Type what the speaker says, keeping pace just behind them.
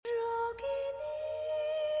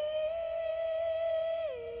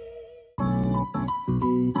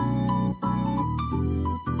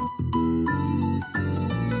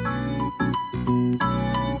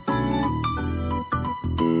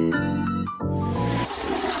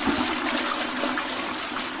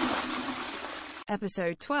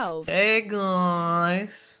Episode 12. Hey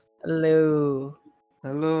guys. Hello.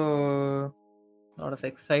 Hello. A lot of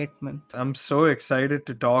excitement. I'm so excited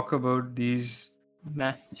to talk about these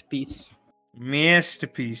Masterpiece.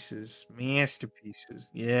 masterpieces.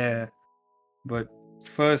 Yeah. But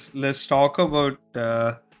first, let's talk about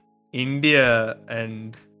India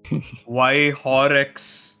and why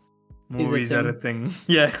Horex movies are a thing.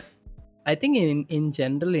 Yeah. I think in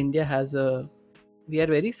general, India has we are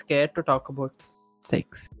very scared to talk about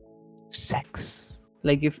sex. Sex.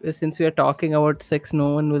 Like since we are talking about sex,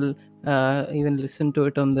 no one will even listen to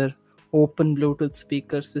it on their open Bluetooth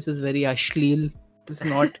speakers. This is very ashleel. This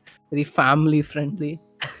is not very family friendly.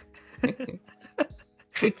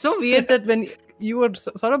 It's so weird that when you were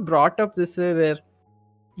sort of brought up this way where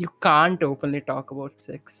you can't openly talk about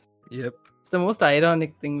sex. Yep. It's the most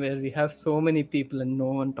ironic thing where we have so many people and no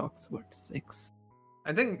one talks about sex.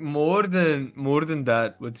 I think more than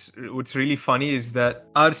that, what's really funny is that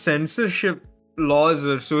our censorship laws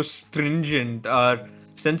are so stringent, our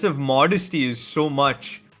sense of modesty is so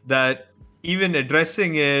much that even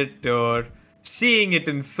addressing it or seeing it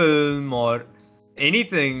in film or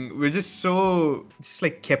anything, we're just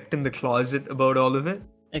like kept in the closet about all of it.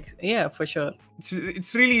 Yeah, for sure.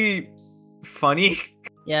 It's really funny.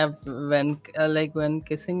 Yeah, when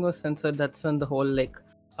kissing was censored, that's when the whole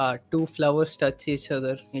two flowers touch each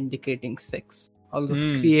other, indicating sex. All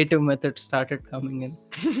those creative methods started coming in.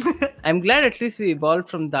 I'm glad at least we evolved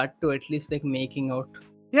from that to at least like making out.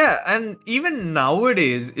 Yeah, and even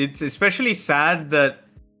nowadays, it's especially sad that,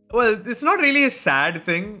 well, it's not really a sad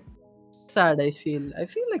thing. Sad, I feel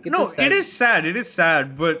like it is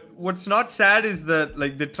sad, but what's not sad is that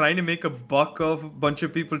like they're trying to make a buck of a bunch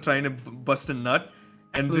of people trying to bust a nut,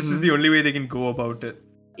 and this is the only way they can go about it.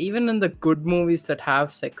 Even in the good movies that have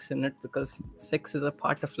sex in it, because sex is a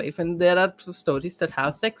part of life, and there are stories that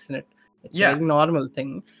have sex in it. It's a very normal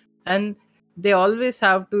thing, and they always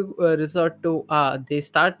have to resort to they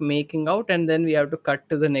start making out, and then we have to cut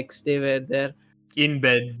to the next day where they're in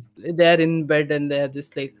bed and they're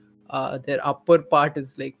just like their upper part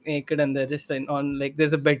is like naked and they're just on like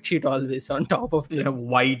there's a bed sheet always on top of them. Yeah,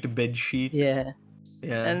 white bed sheet. Yeah,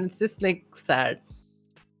 and it's just like sad.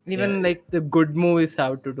 Even like the good movies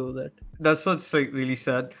have to do that. That's what's like really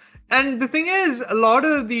sad. And the thing is, a lot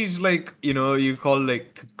of these like, you call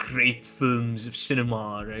like the great films of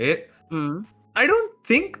cinema, right? I don't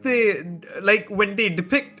think they, like when they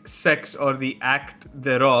depict sex or the act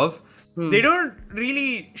thereof, they don't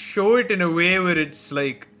really show it in a way where it's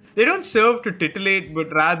like, they don't serve to titillate,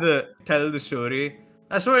 but rather tell the story.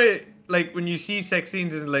 That's why, like, when you see sex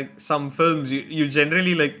scenes in like some films, you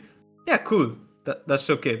generally like, yeah, cool. That's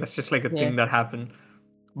okay. That's just like a thing that happened.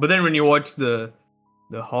 But then when you watch the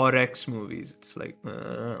Horex movies, it's like,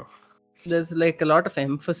 there's like a lot of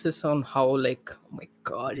emphasis on how like, oh my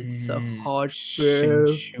god, it's a hot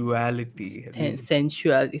sensuality,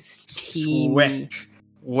 sensual, it's steamy,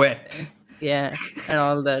 wet, yeah, and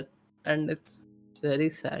all that, and it's very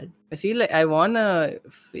sad. I feel like I wanna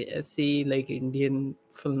see like Indian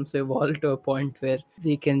films evolve to a point where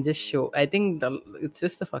we can just show. I think it's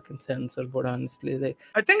just a fucking censor board, honestly. Like,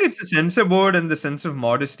 I think it's the censor board and the sense of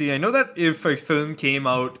modesty. I know that if a film came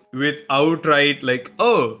out with outright like,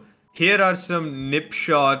 oh, here are some nip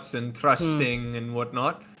shots and thrusting and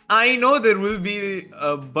whatnot, I know there will be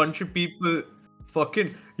a bunch of people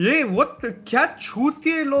fucking, yeah, what the kya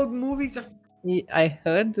chutiye log movies. I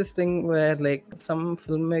heard this thing where like some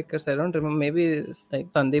filmmakers, I don't remember, maybe it's like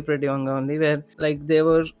Sandeep Reddy Vanga only, where like they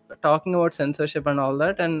were talking about censorship and all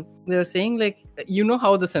that, and they were saying like, you know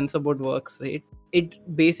how the censor board works, right?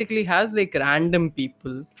 It basically has like random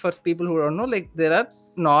people. For people who don't know, like there are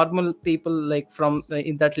normal people like from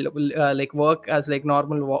in that like work as like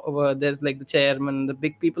normal. There's like the chairman, the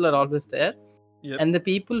big people are always there, and the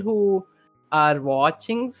people who are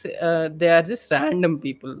watching, they are just random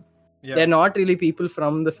people. They're not really people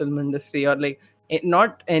from the film industry or like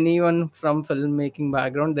not anyone from filmmaking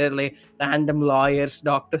background. They're like random lawyers,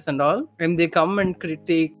 doctors and all, and they come and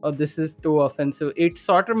critique, oh, this is too offensive. It's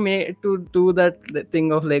sort of made to do that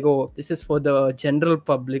thing of like, oh, this is for the general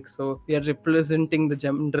public, so we are representing the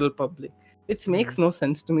general public. It makes no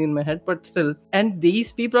sense to me in my head, but still. And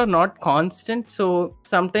these people are not constant, so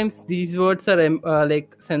sometimes these words are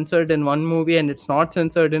like censored in one movie and it's not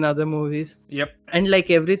censored in other movies. Yep. And like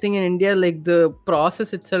everything in India, like the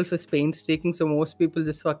process itself is painstaking, so most people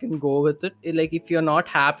just fucking go with it. Like if you're not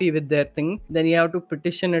happy with their thing, then you have to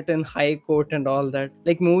petition it in high court and all that.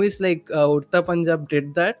 Like movies like Udta Punjab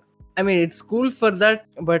did that. I mean, it's cool for that,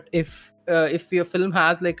 but if your film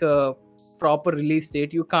has like a proper release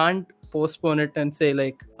date, you can't postpone it and say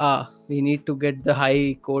like, we need to get the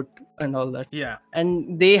high court and all that. Yeah.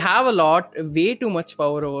 And they have way too much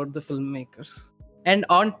power over the filmmakers. And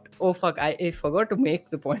I forgot to make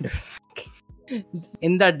the point.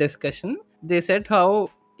 In that discussion, they said how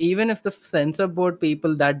even if the censor board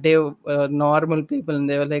people that day normal people, and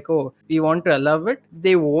they were like, oh, we want to allow it,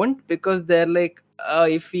 they won't, because they're like,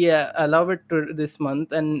 if we allow it to this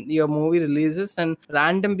month and your movie releases and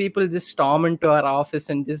random people just storm into our office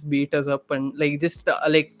and just beat us up and like just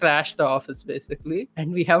like trash the office basically,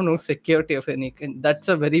 and we have no security of any kind, that's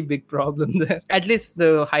a very big problem there. At least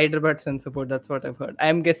the Hyderabad censor board, that's what I've heard.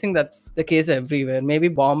 I'm guessing that's the case everywhere. Maybe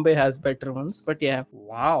Bombay has better ones, but yeah.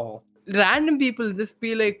 Wow. Random people just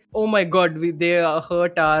be like, oh my god, they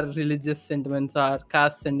hurt our religious sentiments, our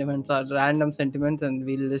caste sentiments, our random sentiments, and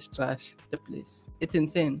we'll just trash the place. It's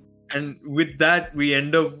insane. And with that, we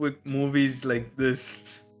end up with movies like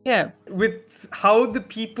this. Yeah. With how the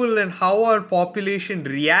people and how our population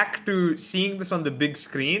react to seeing this on the big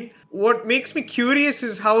screen, what makes me curious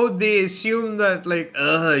is how they assume that, like,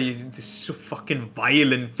 this is so fucking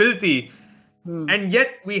vile and filthy. And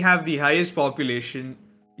yet we have the highest population.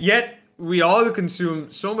 Yet we all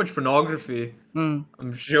consume so much pornography.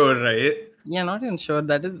 I'm sure, right? Yeah, not even sure.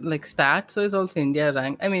 That is like stats is also India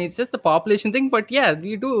rank. I mean, it's just a population thing, but yeah,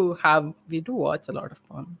 we do watch a lot of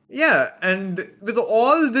porn. Yeah, and with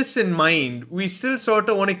all this in mind, we still sort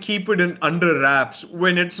of want to keep it under wraps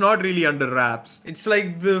when it's not really under wraps. It's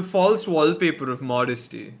like the false wallpaper of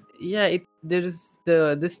modesty. Yeah, there is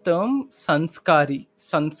this term sanskar.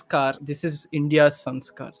 This is India's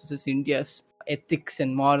sanskar. This is India's ethics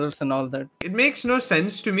and morals and all that. It makes no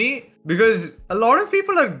sense to me because a lot of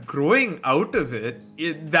people are growing out of it.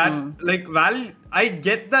 I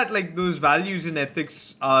get that like those values and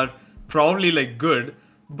ethics are probably like good,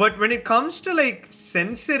 but when it comes to like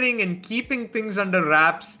censoring and keeping things under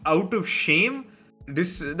wraps out of shame,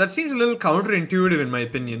 that seems a little counterintuitive in my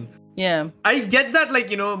opinion. Yeah. I get that,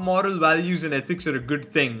 like, moral values and ethics are a good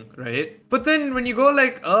thing, right? But then when you go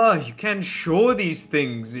like, you can't show these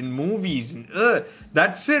things in movies, and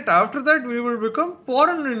that's it. After that, we will become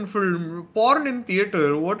porn in film, porn in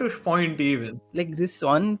theater. What is point even? Like this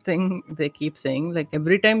one thing they keep saying, like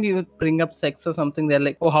every time you bring up sex or something, they're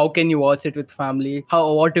like, oh, how can you watch it with family?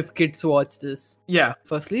 What if kids watch this? Yeah.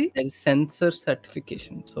 Firstly, there's censor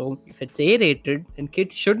certification. So if it's A-rated, then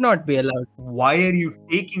kids should not be allowed. Why are you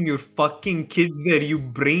taking your fucking kids there, you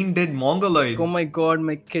brain dead mongoloid? Oh my god,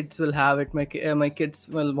 my kids will have it. My kids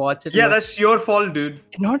will watch it. Yeah, that's your fault, dude.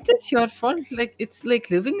 Not just your fault. Like it's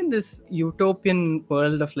like living in this utopian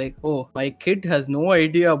world of like, oh, my kid has no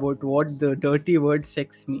idea about what the dirty word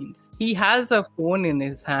sex means. He has a phone in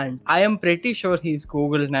his hand. I am pretty sure he's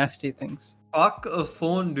Googled nasty things. Fuck a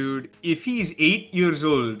phone, dude. If he's 8 years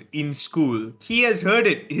old in school, he has heard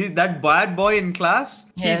it. That bad boy in class,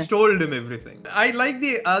 he's told him everything. I like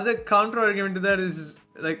the other counter argument to that is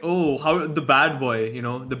like, oh, how the bad boy,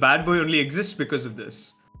 the bad boy only exists because of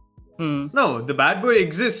this. No, the bad boy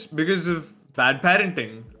exists because of bad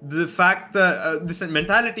parenting. The fact that this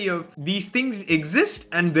mentality of these things exist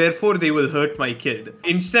and therefore they will hurt my kid.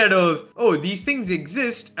 Instead of, oh, these things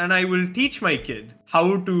exist and I will teach my kid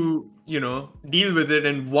how to deal with it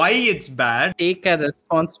and why it's bad. Take a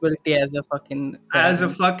responsibility as a fucking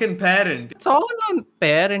parent. It's all on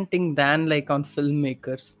parenting than like on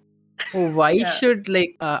filmmakers. Oh, why should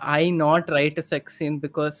I not write a sex scene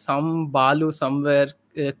because some balu somewhere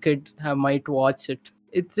kid might watch it?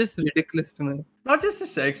 It's just ridiculous to me. Not just a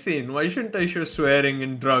sex scene. Why shouldn't I show swearing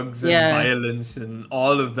and drugs and violence and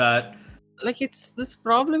all of that? Like it's this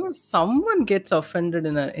problem if someone gets offended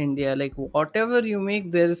in India, like whatever you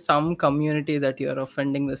make, there is some community that you're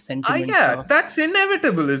offending the sentiment of. That's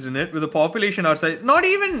inevitable, isn't it? With the population outside, not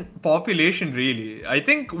even population really. I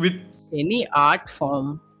think with any art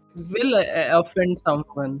form will offend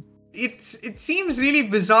someone. It seems really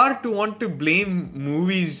bizarre to want to blame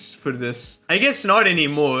movies for this. I guess not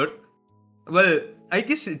anymore. Well, I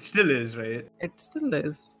guess it still is, right? It still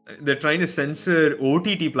is. They're trying to censor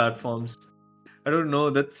OTT platforms. I don't know.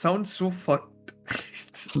 That sounds so fucked.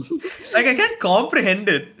 Like I can't comprehend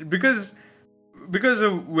it because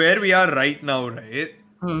of where we are right now, right?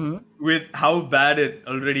 Mm-hmm. With how bad it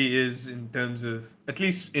already is in terms of, at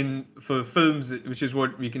least for films, which is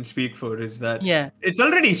what we can speak for, is that it's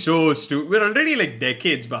already so stupid. We're already like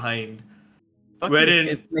decades behind. Wherein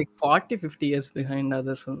it's like 40-50 years behind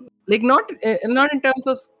other films. Like not in terms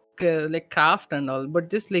of like craft and all,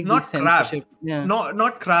 but just like not craft. Yeah.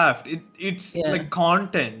 Not craft. It's like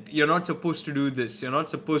content. You're not supposed to do this. You're not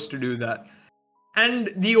supposed to do that.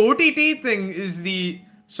 And the OTT thing is the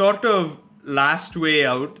sort of last way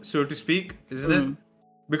out, so to speak, isn't it?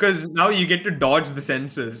 because now you get to dodge the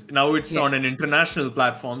censors. Now it's on an international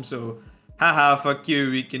platform, so haha, fuck you.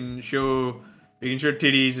 We can show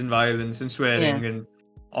titties and violence and swearing and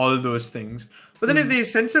all those things. But then if they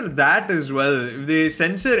censor that as well, if they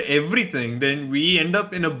censor everything, then we end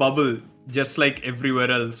up in a bubble just like everywhere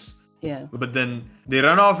else. Yeah. But then they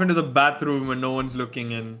run off into the bathroom when no one's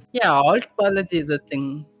looking in. Yeah, alt biology is a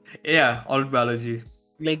thing. Yeah, alt biology.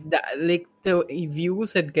 Like the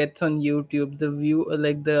views it gets on YouTube,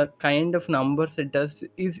 the kind of numbers it does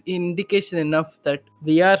is indication enough that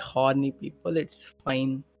we are horny people. It's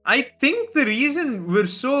fine. I think the reason we're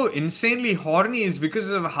so insanely horny is because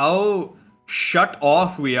of how shut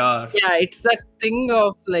off we are. Yeah, it's that thing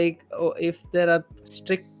of like, if there are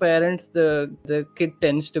strict parents, the kid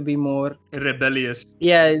tends to be more rebellious.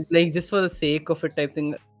 Yeah, it's like just for the sake of it type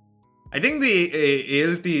thing. I think the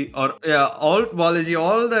ALT or alt biology,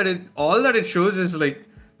 all that it shows is like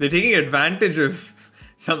they're taking advantage of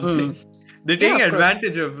something. They're taking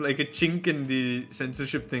advantage of like a chink in the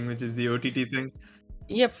censorship thing, which is the OTT thing.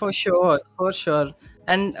 Yeah, for sure.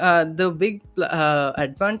 And the big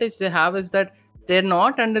advantage they have is that they're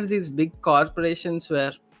not under these big corporations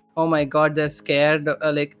where, oh my god, they're scared.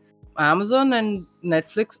 Like Amazon and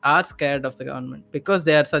Netflix are scared of the government because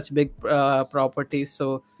they are such big properties.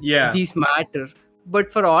 So these matter.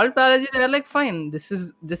 But for alt biology, they're like, fine, this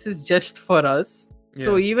is just for us. Yeah.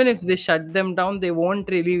 So even if they shut them down, they won't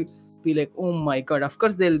really be like, oh my god. Of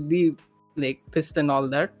course, they'll be like pissed and all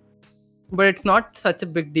that. But it's not such a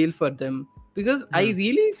big deal for them because I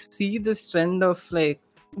really see this trend of like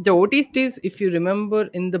the OTTs. If you remember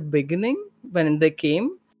in the beginning when they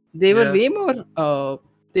came, they were way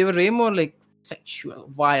more like sexual,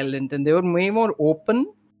 violent, and they were way more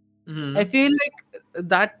open. I feel like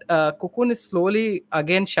that Cocoon is slowly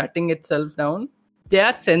again shutting itself down. They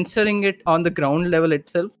are censoring it on the ground level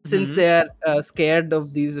itself since they are scared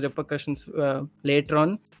of these repercussions later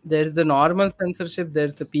on. There's the normal censorship,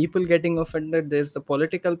 there's the people getting offended, there's the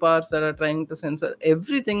political powers that are trying to censor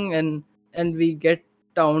everything, and we get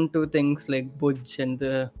down to things like Budge and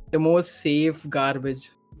the most safe garbage.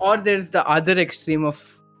 Or there's the other extreme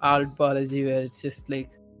of alt biology where it's just like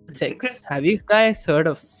sex. Have you guys heard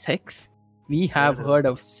of sex? We have heard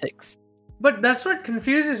of sex. But that's what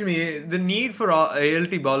confuses me, the need for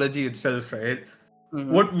ALT biology itself, right?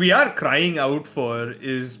 What we are crying out for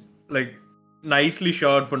is like nicely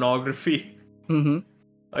shot pornography,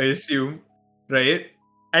 I assume, right?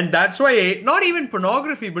 And that's why not even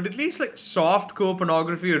pornography, but at least like softcore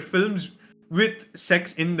pornography or films with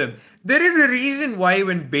sex in them. There is a reason why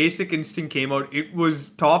when Basic Instinct came out, it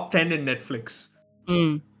was top 10 in Netflix.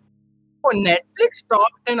 Oh, Netflix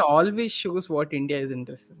top 10 always shows what India is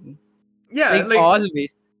interested in. Yeah, like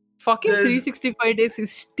always. Fucking 365 days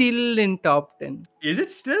is still in top 10. Is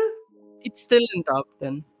it still? It's still in top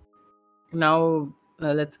 10. Now,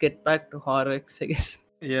 let's get back to Horrocks, I guess.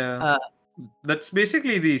 Yeah. That's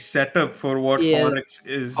basically the setup for what Horrocks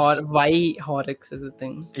is. Or why Horrocks is a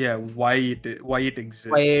thing. Yeah, why it exists.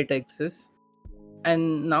 Why it exists.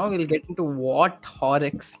 And now we'll get into what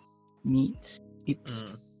Horrocks means. It's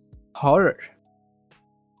horror.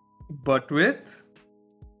 But with?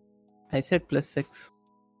 I said +6.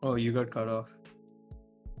 Oh, you got cut off.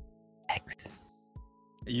 X.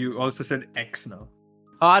 You also said X now.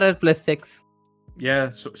 Horror +6. Yeah,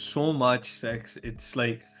 so much sex. It's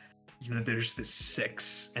like, there's the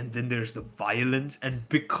sex and then there's the violence, and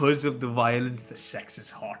because of the violence, the sex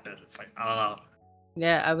is hotter. It's like,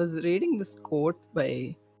 Yeah, I was reading this quote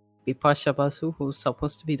by Bipasha Basu, who's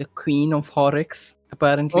supposed to be the queen of Horrocks,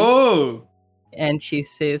 apparently. Oh! And she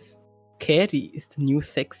says, scary is the new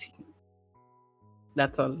sexy.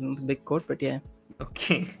 That's all in the big quote, but yeah.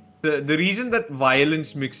 Okay. The reason that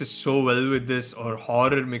violence mixes so well with this, or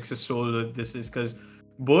horror mixes so well with this, is because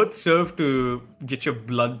both serve to get your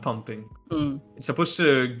blood pumping. It's supposed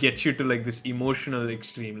to get you to like this emotional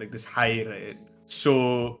extreme, like this high, right?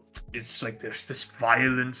 So it's like there's this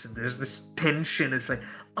violence and there's this tension. It's like,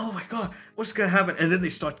 oh my god, what's gonna happen? And then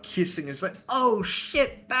they start kissing. It's like, oh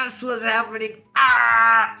shit, that's what's happening.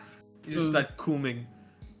 You just start cooming.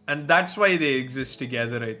 And that's why they exist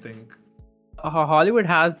together, I think. Hollywood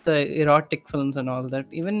has the erotic films and all that.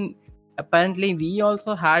 Even apparently we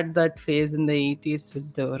also had that phase in the 80s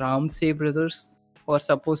with the Ramsey brothers, who are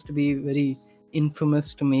supposed to be very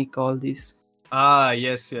infamous to make all these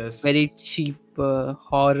yes very cheap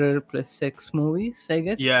horror plus sex movies, I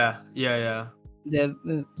guess. Yeah they're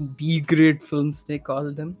B-grade films, they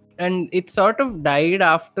call them. And it sort of died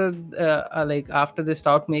after after they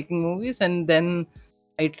stopped making movies, and then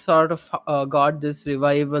it sort of got this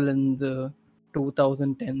revival in the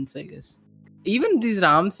 2010s, I guess. even these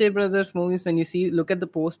Ramsey Brothers movies, when you look at the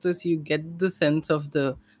posters, you get the sense of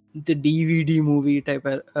the DVD movie type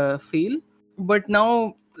feel. But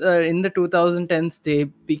now in the 2010s, they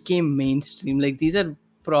became mainstream. Like these are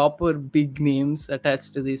proper big names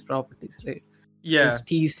attached to these properties, right? Yeah. There's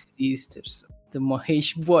T-Series, there's the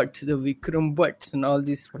Mahesh Bhatt, the Vikram Butts, and all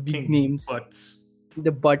these big names. Butts.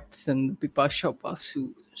 The Butts and Bipasha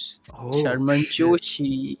Basu, Sharman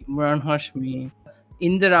Joshi, Imran Hashmi.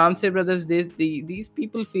 In the Ramsey Brothers days, these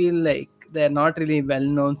people feel like they're not really well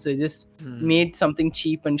known, so they just made something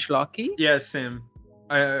cheap and schlocky. Yeah, same.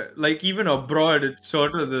 Like even abroad, it's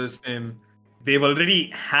sort of the same. They've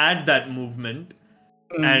already had that movement,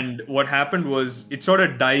 and what happened was it sort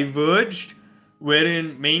of diverged,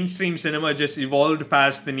 wherein mainstream cinema just evolved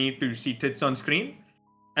past the need to see tits on screen.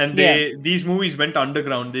 And these movies went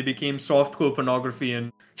underground. They became softcore pornography.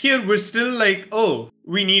 And here we're still like, oh,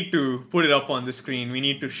 we need to put it up on the screen. We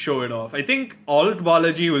need to show it off. I think Alt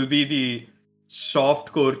Balaji will be the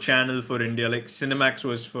softcore channel for India, like Cinemax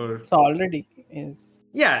was for... It already is.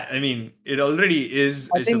 Yeah, I mean, it already is.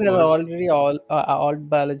 I think there are already Alt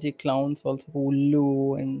Balaji clowns, also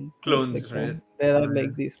Hulu and... Clones, right? There are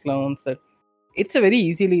like these clowns that... It's a very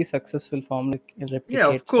easily successful form. Yeah,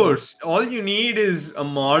 of course. All you need is a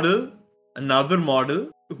model, another model,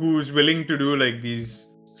 who's willing to do like these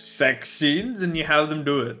sex scenes, and you have them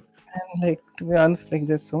do it. And like, to be honest, like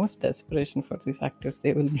there's so much desperation for these actors.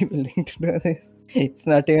 They will be willing to do this. It's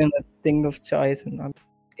not even a thing of choice and all.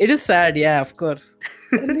 It is sad, yeah, of course.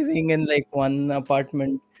 They're living in like one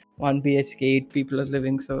apartment, 1 BHK, 8 people are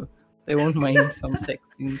living, so they won't mind some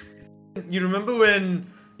sex scenes. You remember when...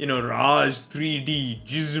 Raj 3D,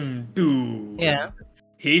 Jism 2,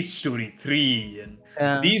 Hate Story 3,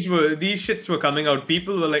 and these shits were coming out.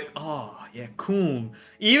 People were like, oh, yeah, cool.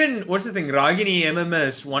 Even, what's the thing, Ragini,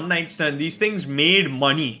 MMS, One Night Stand, these things made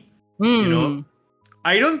money,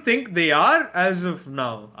 I don't think they are as of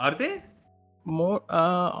now. Are they? More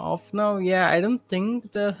of now, yeah. I don't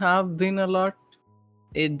think there have been a lot.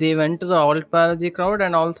 They went to the Alt Balaji crowd,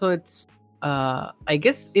 and also it's... I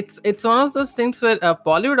guess it's one of those things where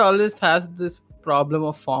Bollywood always has this problem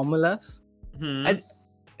of formulas. I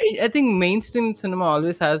think mainstream cinema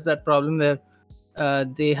always has that problem where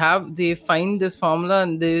they find this formula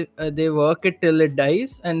and they work it till it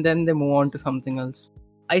dies, and then they move on to something else.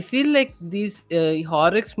 I feel like these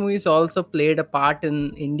Horrocks movies also played a part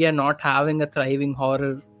in India not having a thriving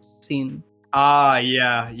horror scene.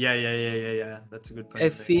 Yeah. That's a good point. I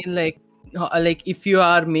feel like if you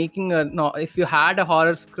are making if you had a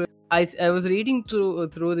horror script, I was reading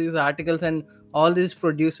through these articles, and all these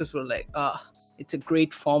producers were like, it's a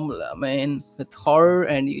great formula, man, with horror,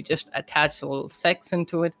 and you just attach a little sex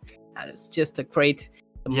into it, and it's just a great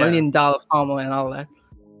 $1 million formula and all that.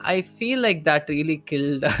 I feel like that really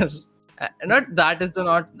killed her. That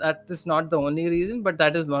is not the only reason, but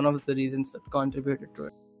that is one of the reasons that contributed to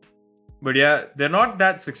it. But yeah, they're not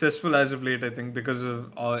that successful as of late, I think, because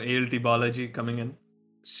of ALT Balaji coming in.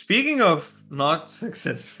 Speaking of not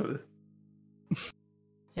successful.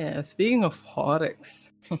 Yeah, speaking of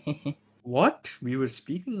Horrocks. What? We were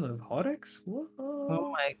speaking of Horrocks? What?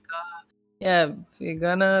 Oh my god. Yeah, we're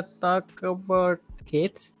gonna talk about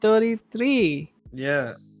Hate Story 3.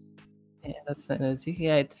 Yeah. Yeah, that's energy.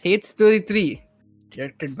 Yeah, it's Hate Story 3.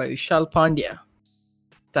 Directed by Vishal Pandya.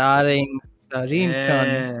 Starring Zareen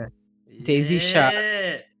Khan. Daisy Shah,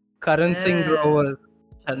 Karan Singh Grover,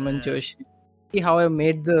 Sharman Joshi. See how I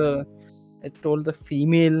told the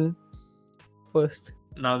female first.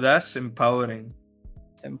 Now that's empowering.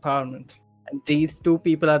 It's empowerment. And these two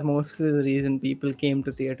people are mostly the reason people came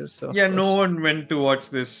to theaters. So yeah, no one went to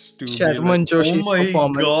watch this to Sharman Joshi's performance. Oh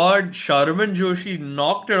my god, Sharman Joshi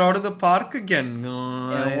knocked it out of the park again.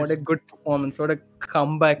 Nice. Yeah, what a good performance. What a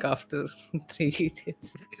comeback after 3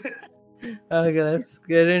 Idiots. Okay, let's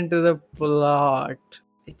get into the plot.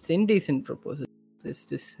 It's indecent proposal.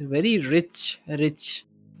 This very rich,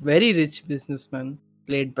 very rich businessman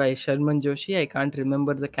played by Sharman Joshi. I can't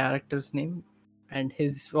remember the character's name. And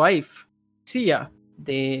his wife, Sia.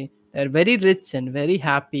 They are very rich and very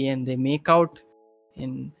happy, and they make out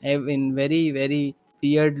in very, very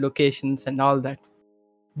weird locations and all that.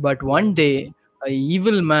 But one day, an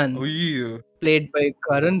evil man played by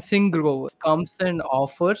Karan Singh Grover comes and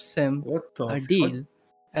offers him a deal.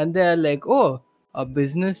 And they are like, oh, a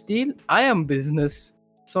business deal? I am business.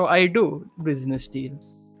 So I do business deal.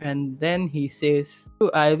 And then he says,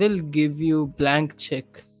 I will give you blank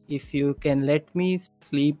check if you can let me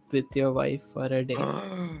sleep with your wife for a day.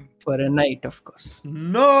 For a night, of course.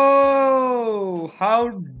 No! How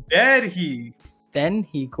dare he? Then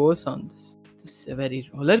he goes on this very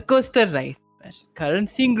roller coaster ride. Karan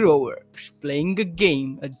Singh Grover playing a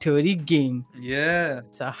game, a dirty game. Yeah.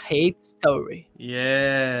 It's a hate story.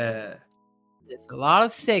 Yeah. There's a lot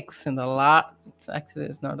of sex and there's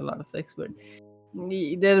not a lot of sex, but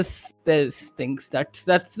there's things. That's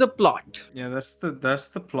the plot. Yeah, that's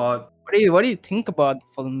the plot. What do you think about the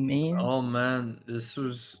film, man? Oh man, this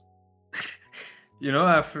was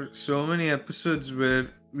after so many episodes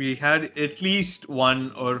where we had at least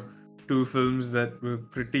one or two films that were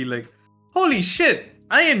pretty like, holy shit,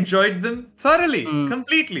 I enjoyed them thoroughly,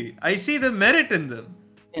 completely. I see the merit in them.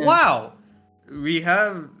 Yeah. Wow. We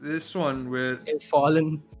have this one where They've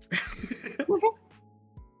fallen.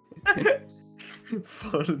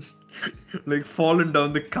 fallen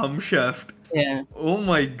down the cum shaft. Yeah. Oh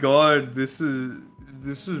my god, this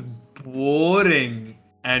is boring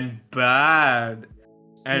and bad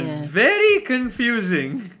and very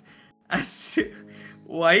confusing as to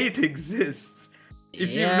why it exists.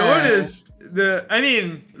 If you've noticed,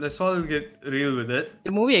 let's all get real with it.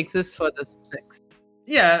 The movie exists for the sex.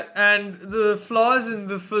 Yeah, and the flaws in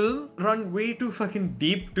the film run way too fucking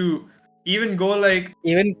deep to even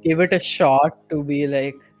give it a shot to be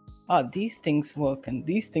like, these things work and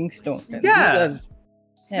these things don't. And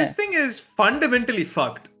this thing is fundamentally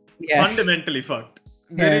fucked. Yeah. Fundamentally fucked.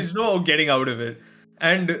 There is no getting out of it.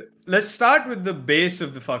 And let's start with the base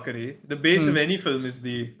of the fuckery. The base of any film is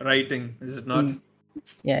the writing, is it not?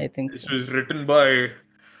 Yeah, I think this was written by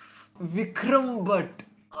Vikram Bhatt.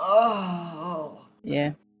 Oh.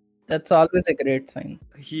 Yeah, that's always a great sign.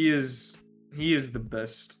 He is the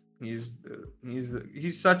best. He's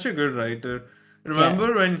such a good writer.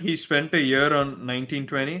 Remember when he spent a year on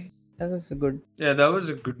 1920? That was a good. Yeah, that was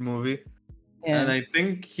a good movie. Yeah. And I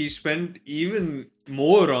think he spent even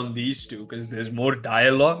more on these two because there's more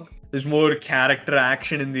dialogue. There's more character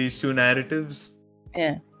action in these two narratives.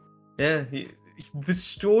 Yeah. Yeah. The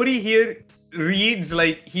story here reads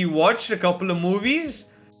like he watched a couple of movies,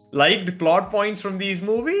 liked plot points from these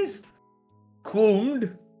movies,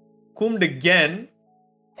 combed again,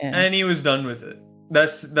 and he was done with it.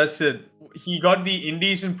 That's it. He got the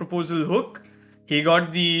indecent proposal hook. He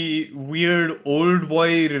got the weird old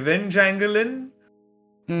boy revenge angle in.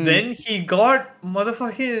 Then he got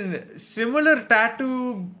motherfucking similar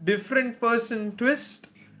tattoo, different person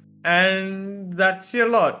twist. And that's your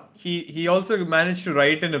lot. He also managed to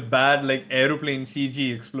write in a bad aeroplane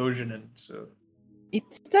CG explosion in. So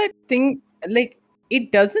it's that thing,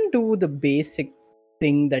 it doesn't do the basic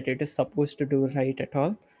thing that it is supposed to do right at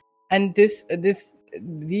all. And this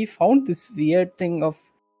we found this weird thing of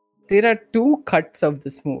there are two cuts of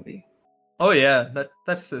this movie. Oh yeah,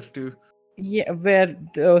 that's there too. Yeah, where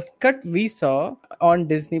the cut we saw on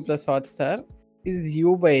Disney Plus Hotstar is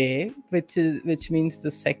U by A, which means the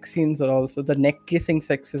sex scenes are also, the neck kissing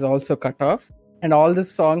sex is also cut off, and all the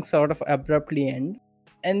songs sort of abruptly end.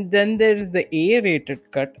 And then there's the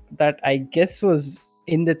A-rated cut that I guess was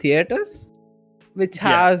in the theaters, which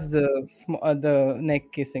has the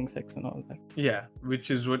neck kissing sex and all that. Yeah, which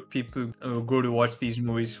is what people go to watch these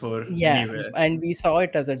movies for. Anyway. And we saw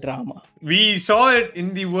it as a drama. We saw it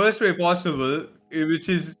in the worst way possible, which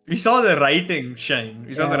is we saw the writing shine.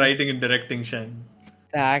 We saw the writing and directing shine.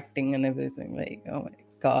 The acting and everything. Oh my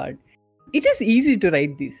god. It is easy to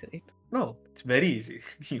write these, right? No, it's very easy.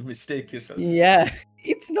 You mistake yourself. Yeah.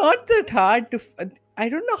 It's not that hard to... I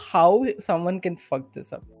don't know how someone can fuck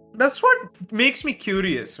this up. That's what makes me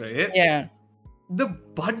curious, right? Yeah. The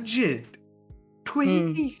budget.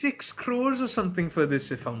 26 crores or something for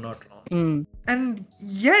this, if I'm not wrong. And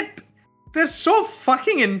yet, they're so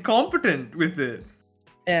fucking incompetent with it.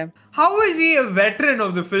 Yeah. How is he a veteran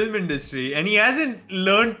of the film industry and he hasn't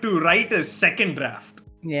learned to write a second draft?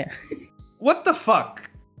 Yeah. What the fuck?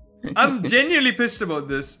 I'm genuinely pissed about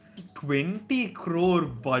this. 20 crore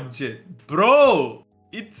budget. Bro!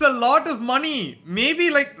 It's a lot of money.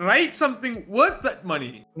 Maybe write something worth that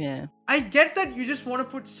money. Yeah. I get that you just want to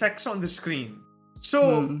put sex on the screen.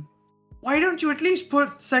 So why don't you at least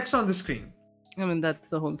put sex on the screen? I mean, that's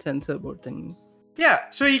the whole censor board thing. Yeah,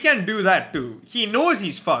 so he can do that too. He knows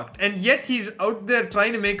he's fucked, and yet he's out there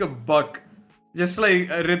trying to make a buck. Just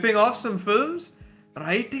ripping off some films,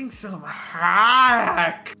 writing some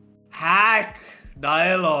hack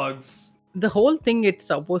dialogues. The whole thing it's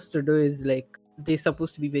supposed to do is they're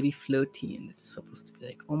supposed to be very flirty, and it's supposed to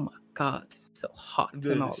be oh my god, it's so hot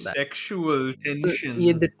and all that. Sexual tension.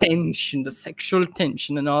 The tension, the sexual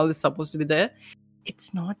tension and all is supposed to be there.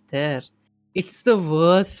 It's not there. It's the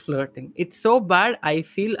worst flirting. It's so bad, I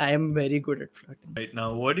feel I am very good at flirting. Right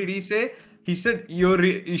now, what did he say? He said,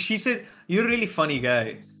 she said, you're a really funny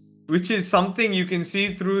guy. Which is something you can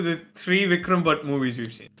see through the 3 Vikram Bhatt movies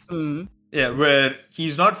we've seen. Yeah, where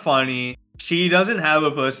he's not funny. She doesn't have a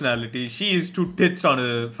personality. She is two tits on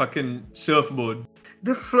a fucking surfboard.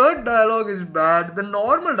 The flirt dialogue is bad. The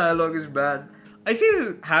normal dialogue is bad. I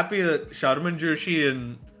feel happy that Sharman Joshi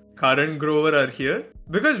and Karan Grover are here,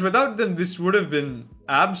 because without them, this would have been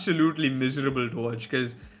absolutely miserable to watch.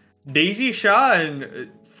 Because Daisy Shah and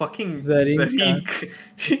fucking Zareen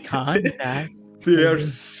Khan, they are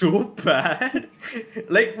so bad.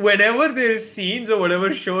 Like, whenever their scenes or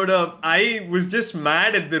whatever showed up, I was just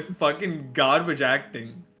mad at their fucking garbage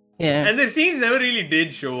acting. Yeah. And their scenes never really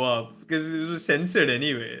did show up because it was censored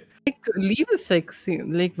anyway. Like, leave a sexy.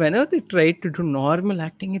 Like, whenever they try to do normal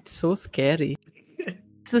acting, it's so scary.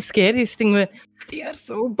 It's the scariest thing where they are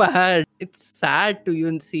so bad. It's sad to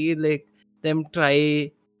even see like them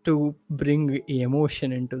try to bring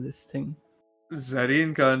emotion into this thing.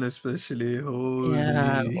 Zareen Khan especially. Holy.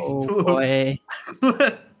 Yeah, oh boy.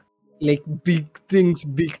 Like big things,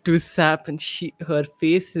 big twists happen. Her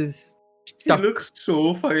face is stuck. She looks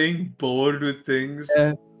so fucking bored with things.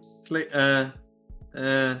 It's like,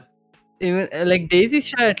 Even like Daisy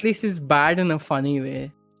Shah at least is bad in a funny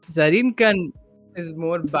way. Zareen Khan is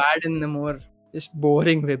more bad in a more just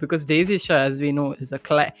boring way, because Daisy Shah, as we know, is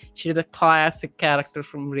she's a classic character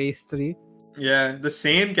from Race 3. Yeah, the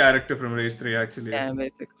same character from Race 3 actually. Yeah,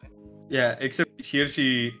 basically. Yeah, except here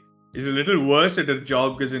she is a little worse at her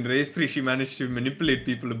job, because in Race 3 she managed to manipulate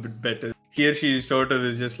people a bit better. Here she sort of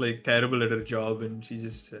is just like terrible at her job, and she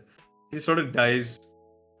sort of dies.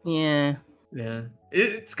 Yeah. Yeah.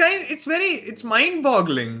 It's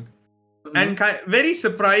mind-boggling and very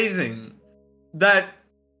surprising that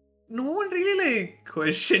no one really like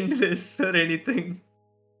questioned this or anything.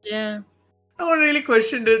 Yeah. No one really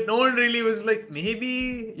questioned it. No one really was like,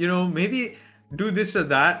 maybe do this or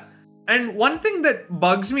that. And one thing that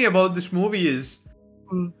bugs me about this movie is,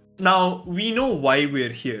 now we know why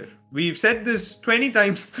we're here. We've said this 20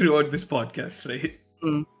 times throughout this podcast, right?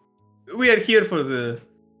 We are here for the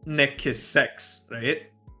neck kiss sex, right?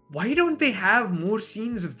 Why don't they have more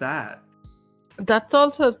scenes of that? That's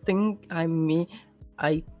also a thing.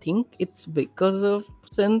 I think it's because of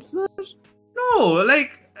censor.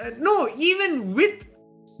 No, even with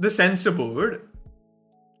the censor board,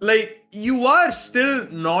 like, you are still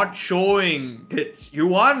not showing tits.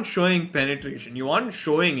 You aren't showing penetration. You aren't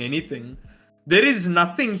showing anything. There is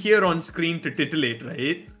nothing here on screen to titillate,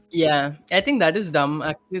 right? Yeah, I think that is dumb.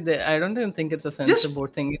 Actually, I don't even think it's a censor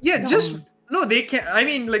board thing. No, they can't. I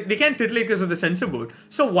mean, like, they can't titillate because of the censor board.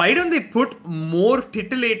 So why don't they put more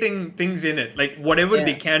titillating things in it? Like, whatever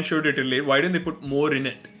they can show to titillate, why don't they put more in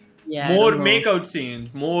it? Yeah, more makeout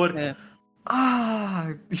scenes, more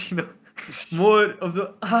more of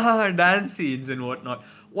the dance scenes and whatnot.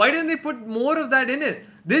 Why don't they put more of that in it?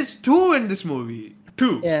 There's 2 in this movie.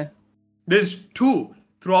 2. Yeah. There's 2.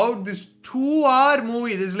 Throughout this 2-hour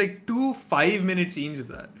movie, there's like 2 5-minute scenes of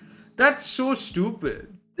that. That's so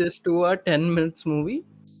stupid. There's 2 hour 10 minutes movie,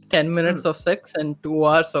 10 minutes of sex, and 2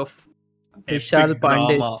 hours of Vishal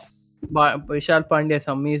Pandey's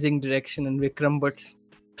amazing direction and Vikram Bhatt's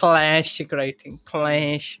classic writing.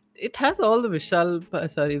 It has all the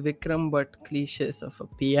Vikram Bhatt cliches of a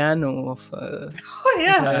piano, of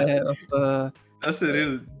that's a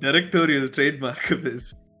real directorial trademark of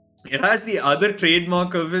his. It has the other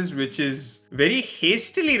trademark of his, which is very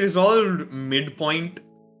hastily resolved midpoint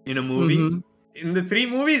in a movie. In the 3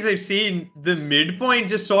 movies I've seen, the midpoint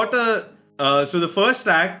just sort of... so the first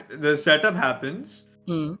act, the setup happens.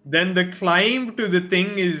 Then the climb to the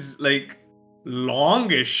thing is like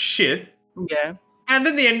long as shit. Yeah. And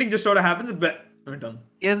then the ending just sort of happens, but we're done.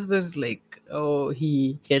 Yes, there's like,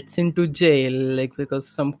 he gets into jail, like, because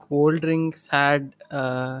some cold drinks had...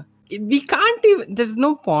 we can't even... There's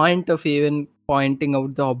no point of even pointing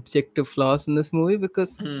out the objective flaws in this movie,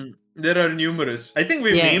 because... There are numerous. I think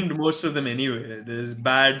we've named most of them anyway. There's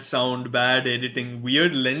bad sound, bad editing,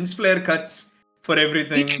 weird lens flare cuts for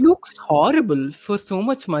everything. It looks horrible for so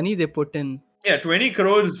much money they put in. Yeah, 20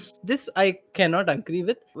 crores. This I cannot agree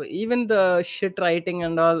with. Even the shit writing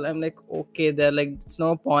and all, I'm like, okay, they're like, it's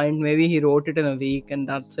no point. Maybe he wrote it in a week and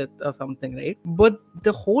that's it or something, right? But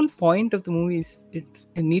the whole point of the movie is it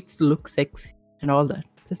needs to look sexy and all that.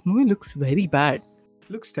 This movie looks very bad.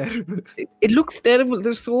 Looks terrible. It looks terrible.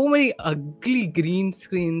 There's so many ugly green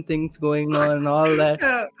screen things going on and all that.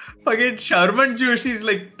 Yeah, fucking Sharman Joshi's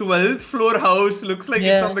like 12th floor house looks like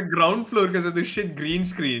it's on the ground floor because of the shit green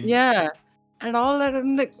screen. Yeah. And all that,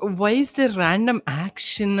 I'm like, why is there random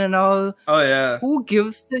action and all? Oh yeah. Who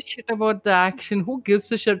gives a shit about the action? Who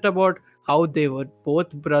gives a shit about how they were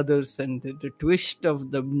both brothers and the twist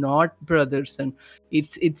of the not brothers? And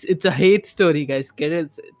it's a hate story, guys. Get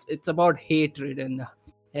it? It's about hatred, and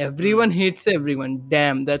Everyone hates everyone.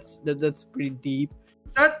 Damn, that's pretty deep.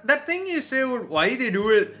 That thing you say about why they do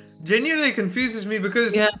it genuinely confuses me,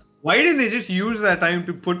 because why didn't they just use that time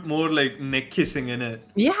to put more like neck kissing in it?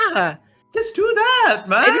 Yeah. Just do that,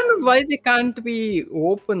 man. I don't know why they can't be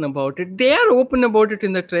open about it. They are open about it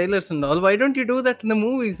in the trailers and all. Why don't you do that in the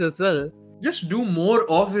movies as well? Just do more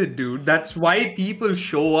of it, dude. That's why people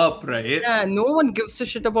show up, right? Yeah, no one gives a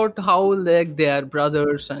shit about how like they are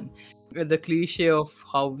brothers, and the cliche of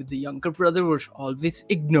how the younger brother was always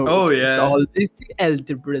ignored. Oh yeah, it's always the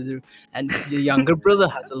elder brother, and the younger brother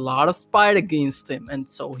has a lot of spite against him, and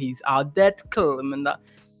so he's out there to kill him. And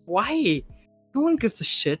why? No one gives a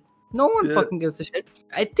shit. No one fucking gives a shit.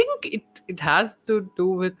 I think it has to do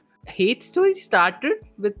with Hate Story started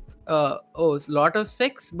with a lot of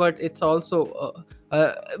sex, but it's also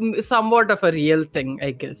somewhat of a real thing,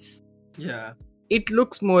 I guess. Yeah. It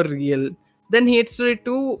looks more real. Then Hate Story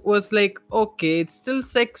 2 was like, okay, it's still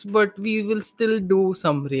sex, but we will still do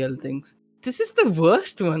some real things. This is the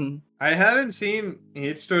worst one. I haven't seen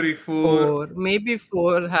Hate Story 4. Maybe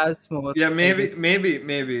 4 has more. Yeah,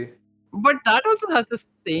 maybe. But that also has the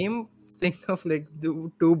same thing of like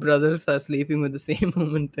the two brothers are sleeping with the same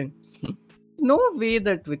woman thing. No way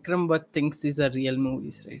that Vikram Bhatt thinks these are real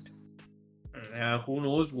movies, right? Yeah, who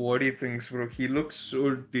knows what he thinks, bro. He looks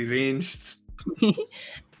so deranged.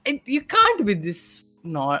 You can't be this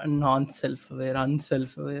non-self-aware,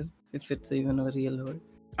 unself-aware, if it's even a real word.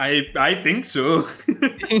 I think so.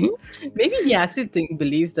 Maybe he actually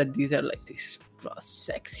believes that these are like these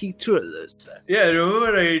sexy thrillers. Yeah,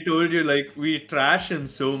 remember I told you, like, we trash him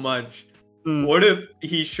so much. What if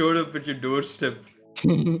he showed up at your doorstep,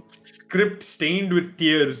 script stained with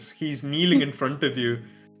tears, he's kneeling in front of you,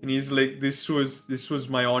 and he's like, this was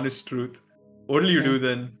my honest truth. What will you do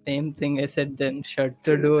then? Same thing I said then. Shut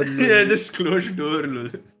the door. Yeah, just close the door.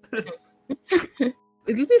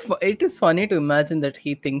 It is funny to imagine that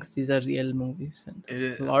he thinks these are real movies. And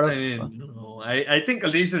a lot of fun. No, I think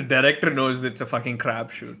at least the director knows that it's a fucking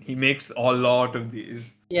crapshoot. He makes a lot of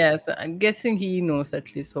these. Yes, I'm guessing he knows,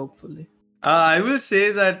 at least, hopefully. I will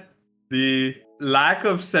say that the lack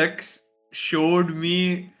of sex showed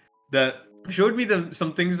me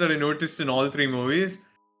some things that I noticed in all three movies,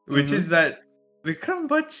 which is that Vikram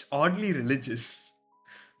Bhatt's oddly religious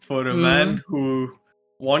for a man who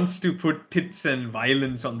wants to put tits and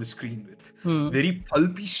violence on the screen with very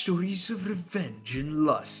pulpy stories of revenge and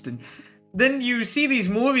lust. And then you see these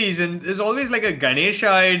movies and there's always like a Ganesha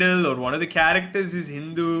idol, or one of the characters is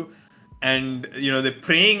Hindu, and they're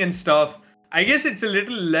praying and stuff. I guess it's a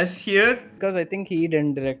little less here because I think he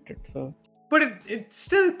didn't direct it, so. But it's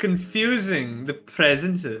still confusing, the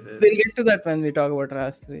presence of it. We'll get to that when we talk about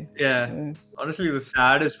Ras 3. Yeah. Honestly, the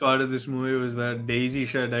saddest part of this movie was that Daisy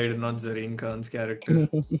Shah died and not Zareen Khan's character.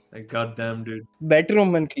 Like, goddamn, dude. Better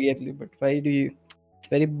woman, clearly, but why do you... It's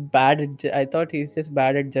very bad I thought he's just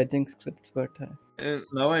bad at judging scripts, but... And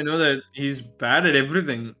now I know that he's bad at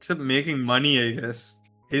everything, except making money, I guess.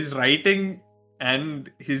 His writing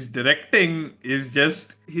and his directing is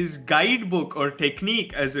just his guidebook or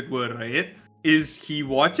technique, as it were, right? Is he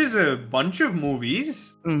watches a bunch of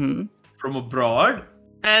movies from abroad,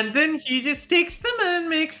 and then he just takes them and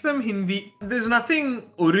makes them Hindi. There's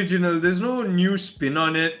nothing original. There's no new spin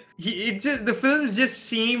on it. The films just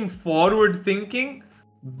seem forward thinking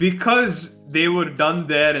because they were done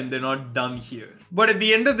there and they're not done here. But at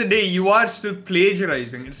the end of the day, you are still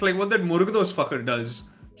plagiarizing. It's like what that Murugadosh fucker does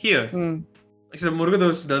here. Except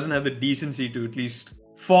Murugadosh doesn't have the decency to at least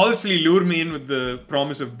falsely lure me in with the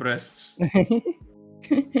promise of breasts.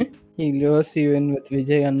 He lures you in with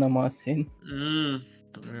Vijay Annamasin.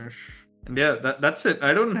 And yeah, that's it.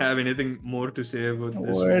 I don't have anything more to say about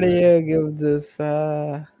this. What do you give this?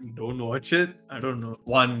 Don't watch it. I don't know.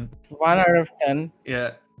 1. 1 out of 10.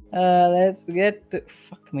 Yeah. Let's get to...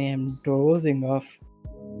 Fuck me, I'm dozing off.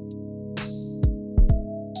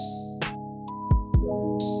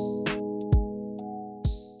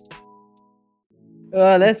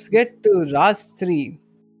 Let's get to Ras 3.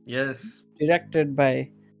 Yes. Directed by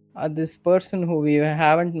this person who we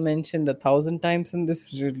haven't mentioned 1,000 times in this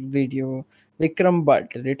video, Vikram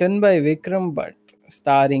Bhatt. Written by Vikram Bhatt.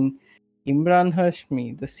 Starring Imran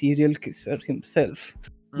Hashmi, the serial kisser himself.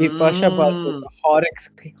 Bipasha Basu, the Horrocks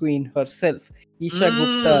queen herself. Isha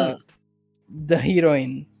Gupta, the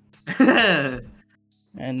heroine.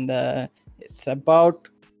 And it's about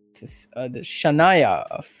the Shania,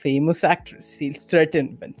 a famous actress, feels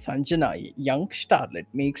threatened when Sanjana, a young starlet,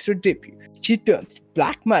 makes her debut. She turns to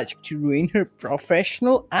black magic to ruin her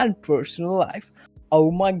professional and personal life.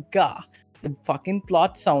 Oh my god, the fucking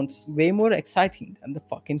plot sounds way more exciting than the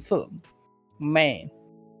fucking film. Man.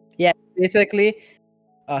 Yeah, basically,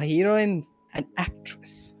 a heroine, an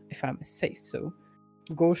actress, if I may say so,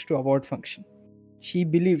 goes to award function. She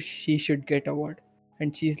believes she should get award,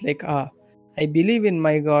 and she's like, I believe in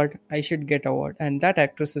my God, I should get award. And that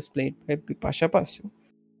actress is played by Bipasha Basu,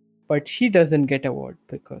 but she doesn't get award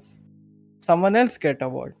because someone else get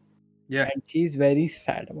award. Yeah, and she's very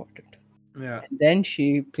sad about it. yeah. And then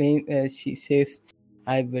she says,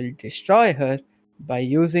 I will destroy her by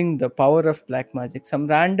using the power of black magic. Some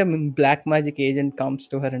random black magic agent comes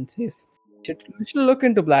to her and says, you should look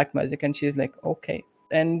into black magic. And she's like, okay.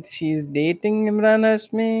 And she's dating Imran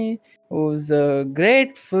Hashmi, who's a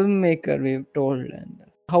great filmmaker, we've told. And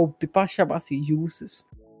how Bipasha Basu uses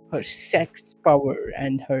her sex power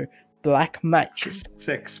and her black magic.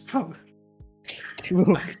 Sex power.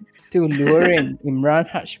 To lure in Imran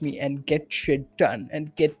Hashmi and get shit done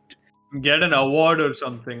and get an award or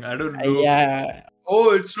something. I don't know. Yeah.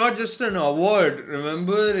 Oh, it's not just an award.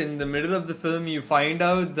 Remember, in the middle of the film, you find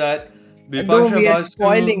out that Bipasha we are Basu...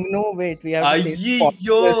 spoiling. No, wait, we have to say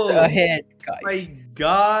spoilers ahead, guys. My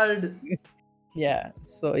God. Yeah.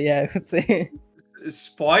 So yeah, I would say.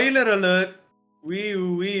 Spoiler alert.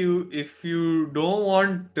 If you don't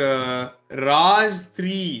want Raj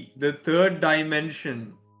 3, the third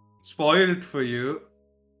dimension, spoiled for you,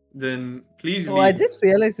 then please leave. I just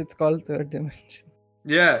realized it's called third dimension.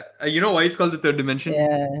 Yeah, you know why it's called the third dimension?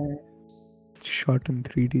 Yeah. Shot in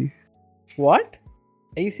 3D. What?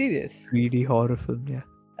 Are you serious? 3D horror film,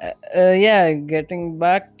 yeah. Yeah, getting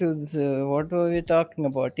back to what were we talking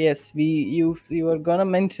about? Yes, you were gonna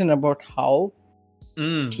mention about how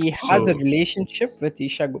she has a relationship with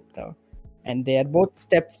Isha Gupta, and they are both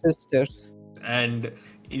stepsisters. And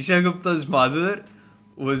Isha Gupta's mother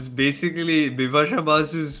was basically Bipasha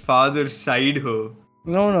Basu's father's side hoe.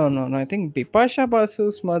 No. I think Bipasha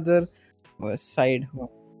Basu's mother was side hoe.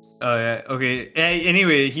 Yeah, okay.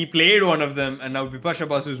 Anyway, he played one of them, and now Bipasha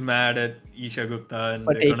Basu's mad at Isha Gupta. And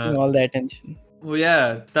for taking all the attention. Oh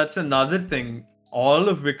yeah, that's another thing. All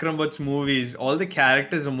of Vikram Bhatt's movies, all the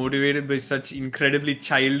characters are motivated by such incredibly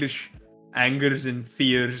childish angers and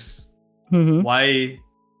fears. Mm-hmm. Why?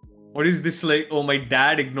 What is this like? Oh, my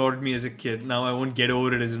dad ignored me as a kid. Now I won't get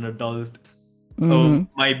over it as an adult. Mm-hmm. Oh,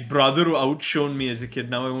 my brother outshone me as a kid.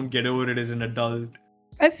 Now I won't get over it as an adult.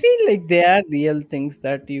 I feel like they are real things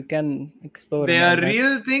that you can explore. They are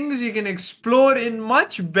real things you can explore in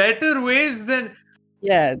much better ways than...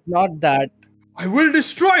 Yeah, not that. I will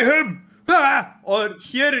destroy him! Ah! Or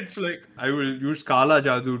here it's like, I will use Kala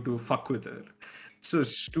Jadoo to fuck with her. It's so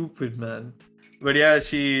stupid, man. But yeah,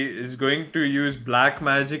 she is going to use black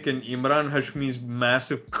magic and Imran Hashmi's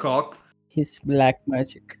massive cock. His black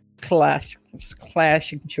magic. Classic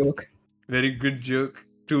joke. Very good joke.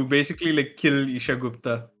 To basically like kill Isha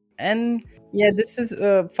Gupta. And yeah, this is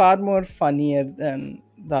far more funnier than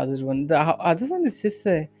the other one. The other one is just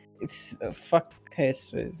fuck Hate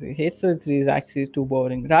Story 3. Hate Story 3 is actually too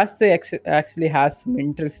boring. Rasta actually has some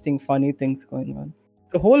interesting funny things going on.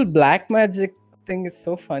 The whole black magic thing is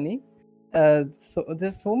so funny. So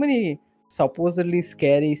there's so many supposedly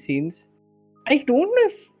scary scenes. I don't know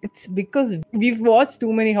if it's because we've watched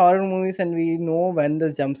too many horror movies and we know when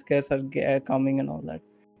the jump scares are coming and all that.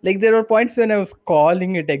 Like there were points when I was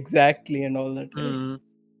calling it exactly and all that. Right?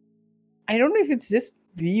 I don't know if it's just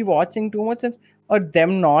we watching too much or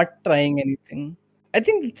them not trying anything. I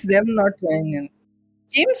think it's them not trying. And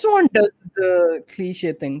James Wan does the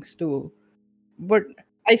cliche things too, but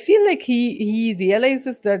I feel like he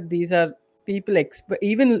realizes that these are people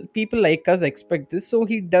even people like us expect this, so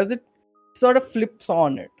he does it, sort of flips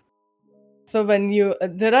on it. So when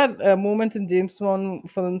there are moments in James Wan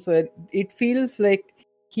films where it feels like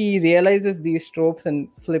he realizes these tropes and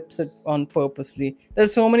flips it on purposely.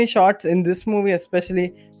 There's so many shots in this movie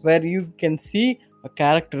especially where you can see a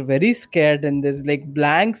character very scared and there's like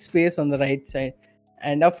blank space on the right side,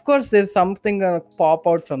 and of course there's something gonna pop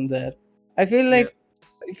out from there. I feel like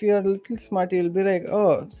if you're a little smart, you'll be like,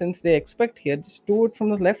 oh, since they expect here, just do it from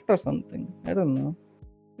the left or something. I don't know.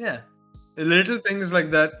 Yeah, little things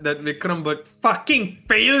like that Vikram Bhatt fucking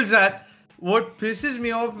fails at. What pisses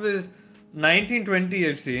me off is 1920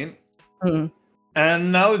 I've seen,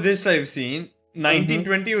 and now this I've seen.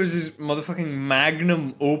 1920 was his motherfucking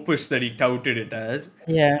magnum opus that he touted it as.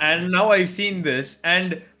 Yeah. And now I've seen this,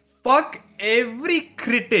 and fuck every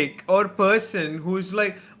critic or person who's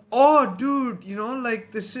like, oh, dude, you know, like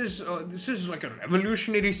this is like a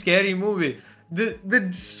revolutionary scary movie. The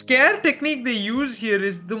scare technique they use here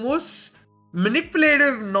is the most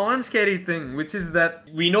manipulative, non-scary thing, which is that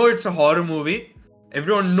we know it's a horror movie.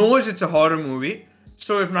 Everyone knows it's a horror movie.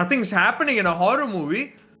 So if nothing's happening in a horror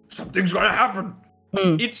movie, something's gonna happen.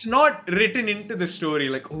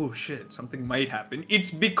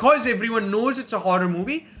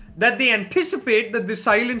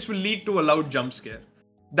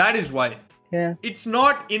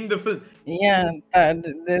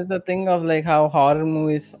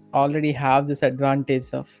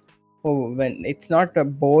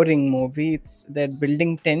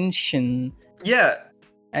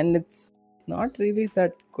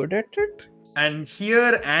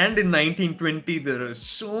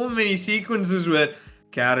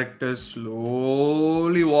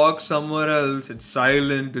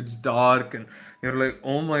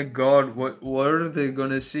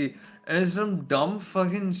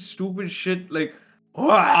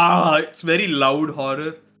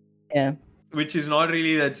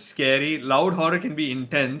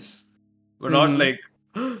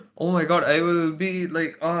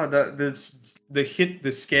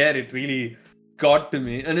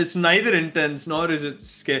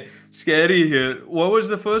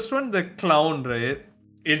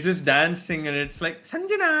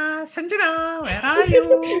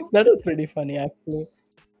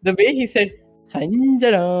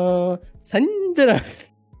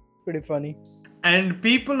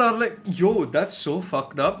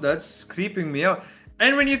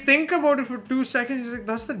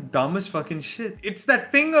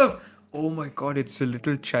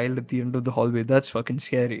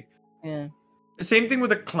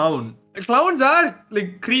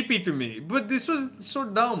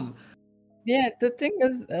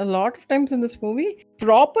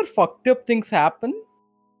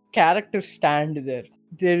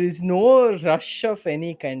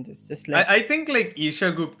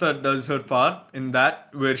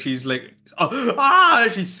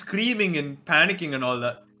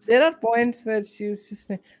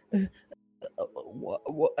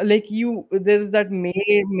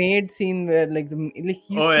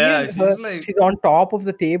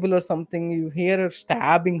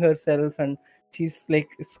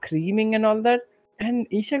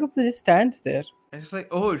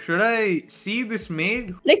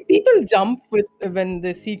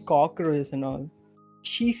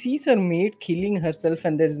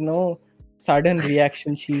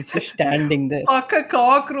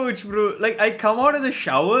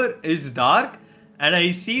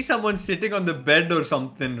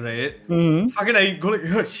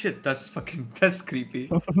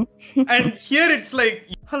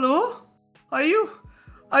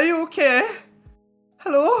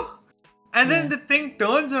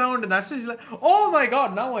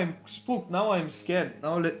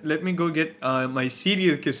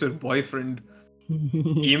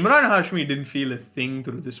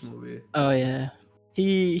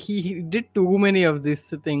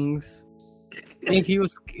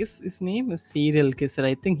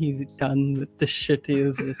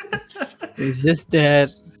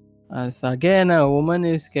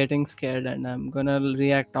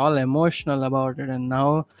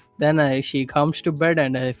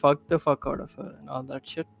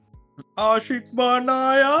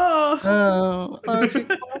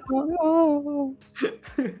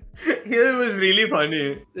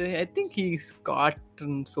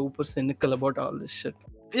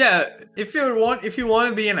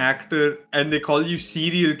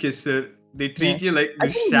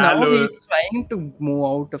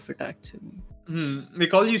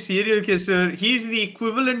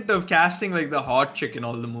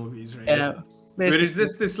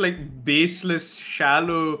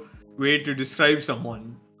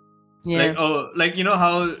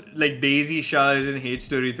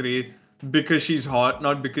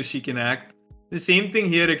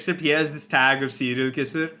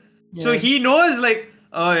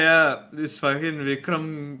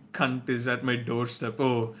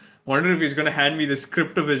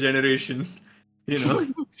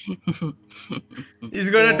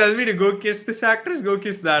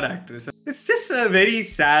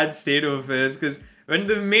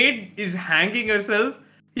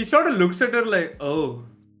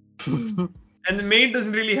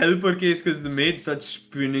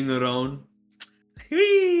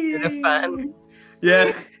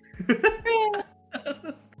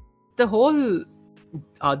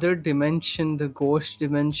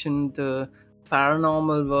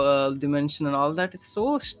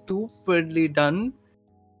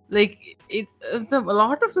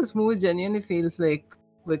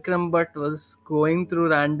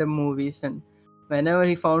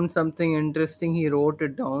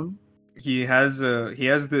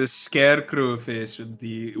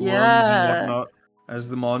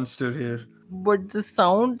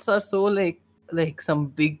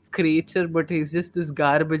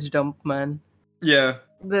 Yeah.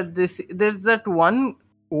 There's that one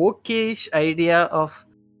okayish idea of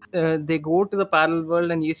they go to the parallel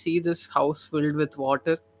world and you see this house filled with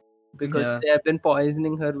water because they have been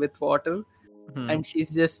poisoning her with water. And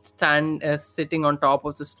she's just sitting on top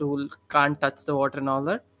of the stool, can't touch the water and all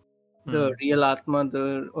that. The real Atma,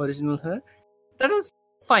 the original her, that was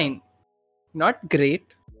fine, not great,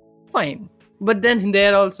 fine. But then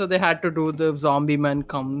there also they had to do the zombie man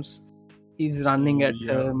comes, he's running at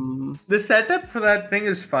the setup for that thing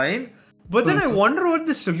is fine, but then I wonder what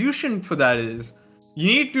the solution for that is. You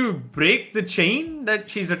need to break the chain that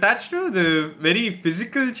she's attached to, the very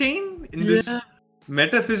physical chain in this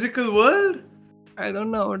metaphysical world. I don't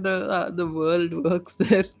know how the world works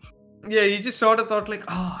there. Yeah, you just sort of thought like, it's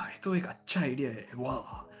a acha idea hai.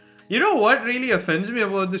 Wow. You know what really offends me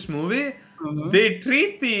about this movie? They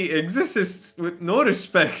treat the exorcist with no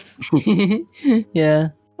respect. Yeah.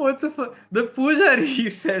 What the fuck? The Pujari, you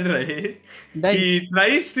said, right? Nice. He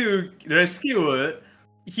tries to rescue her.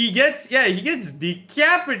 He gets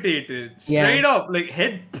decapitated straight up, like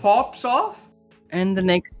head pops off. And the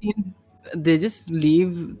next scene, they just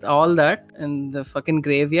leave all that in the fucking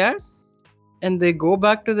graveyard, and they go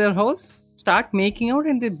back to their house, start making out,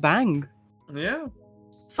 and they bang. Yeah.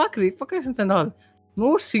 Fuck repercussions and all.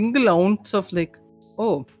 No single ounce of like,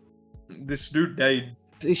 oh, this dude died.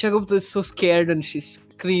 Isha Gupta is so scared and she's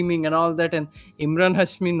screaming and all that, and Imran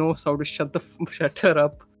Hashmi knows how to shut her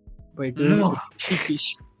up by doing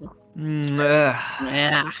cheekish. Yeah.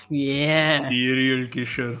 Serial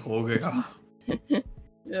killer ho gaya.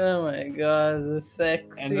 Oh my god, the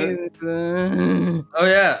sex scenes. Oh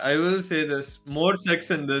yeah, I will say this. More sex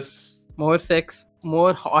in this. More sex,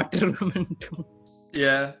 more hotter women too.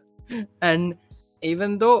 Yeah. And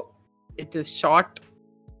even though it is shot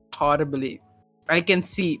horribly, I can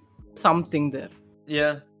see something there.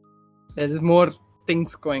 Yeah. There's more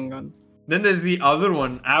things going on. Then there's the other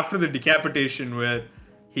one after the decapitation where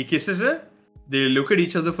he kisses her. They look at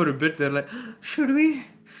each other for a bit. They're like, should we?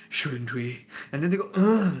 Shouldn't we? And then they go,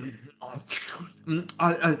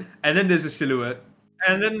 and then there's a silhouette.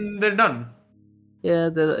 And then they're done. Yeah,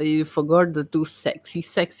 you forgot the two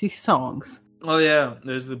sexy songs. Oh yeah,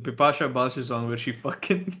 there's the Bipasha Basu song where she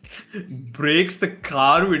fucking breaks the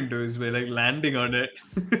car windows by like landing on it.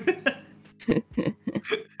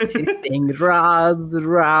 She's saying Raz,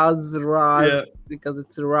 because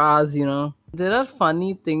it's Raz, you know. There are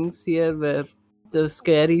funny things here where the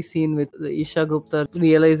scary scene with the Isha Gupta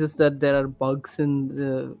realizes that there are bugs in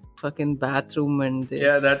the fucking bathroom, and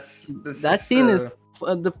that scene is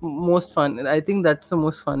the most fun. I think that's the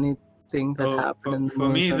most funny thing that happened. For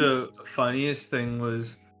me, the funniest thing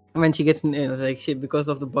was when she gets because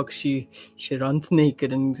of the bug, she runs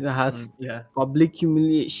naked and has public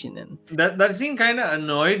humiliation, and that scene kind of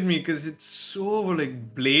annoyed me because it's so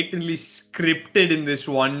like blatantly scripted in this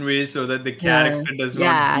one way so that the character does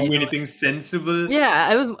not do anything sensible.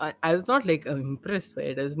 I was not like impressed by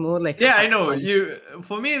it. It was more like I know you.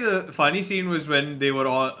 For me, the funny scene was when they were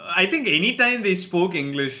all. I think anytime they spoke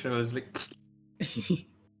English, I was like.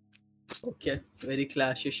 Okay, very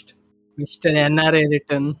classist. Mr. NRA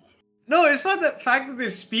written. No, it's not the fact that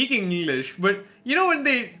they're speaking English, but you know when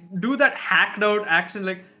they do that hacked out accent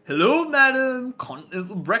like, hello madam,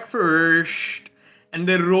 breakfast, and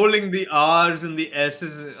they're rolling the R's and the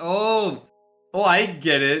S's. Oh, I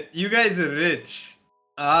get it. You guys are rich.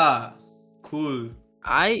 Cool.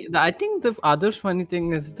 I think the other funny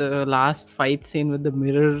thing is the last fight scene with the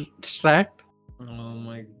mirror strat. Oh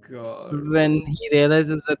my god. When he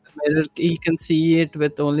realizes that the mirror, he can see it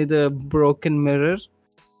with only the broken mirror.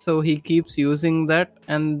 So he keeps using that,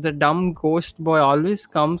 and the dumb ghost boy always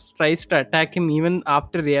tries to attack him even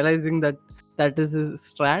after realizing that is his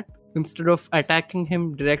strat. Instead of attacking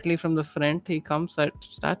him directly from the front, he comes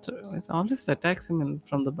always attacks him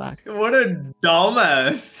from the back. What a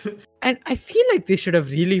dumbass. And I feel like they should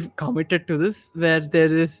have really committed to this, where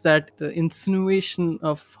there is that insinuation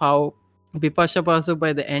of how Bipasha Basu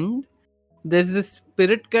by the end, there's this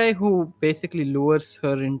spirit guy who basically lures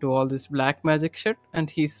her into all this black magic shit, and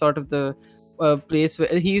he's sort of the place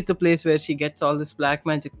where she gets all this black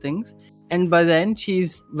magic things. And by then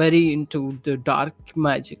she's very into the dark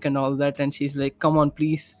magic and all that, and she's like, come on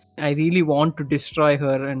please, I really want to destroy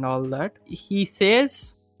her and all that. He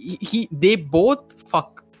says they both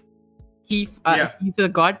fuck. He's a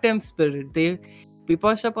goddamn spirit.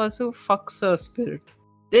 Bipasha Basu fucks a spirit.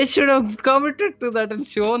 They should have committed to that and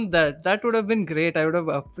shown that. That would have been great. I would have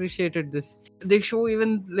appreciated this. They show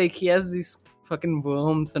even like he has these fucking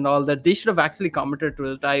worms and all that. They should have actually committed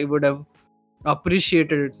to it. I would have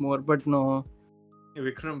appreciated it more, but no.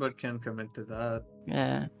 Vikram Bhatt can commit to that.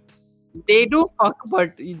 Yeah. They do fuck,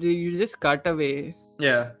 but you just cut away.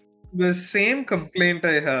 Yeah. The same complaint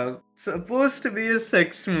I have. It's supposed to be a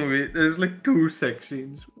sex movie. There's like 2 sex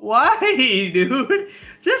scenes. Why, dude?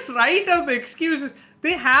 Just write up excuses.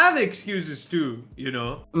 They have excuses too, you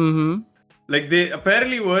know? Mm-hmm. Like they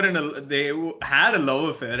apparently had a love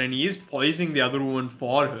affair and he is poisoning the other woman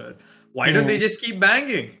for her. Why don't they just keep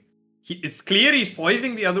banging? It's clear he's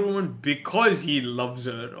poisoning the other woman because he loves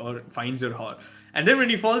her or finds her hot. And then when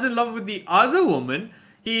he falls in love with the other woman,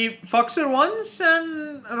 he fucks her once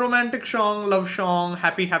and a romantic song, love song,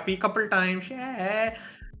 happy couple times. Yeah.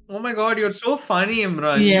 Oh my god, you're so funny,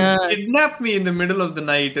 Imran. Yeah. You kidnapped me in the middle of the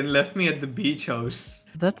night and left me at the beach house.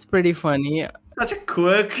 That's pretty funny. Such a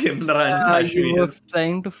quirk, Imran Hashmi You were is.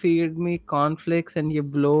 trying to feed me cornflakes and you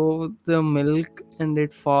blow the milk and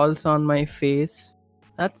it falls on my face.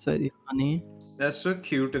 That's very funny. That's so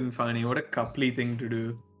cute and funny. What a coupley thing to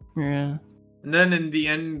do. Yeah. And then in the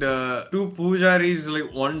end, 2 pujaris,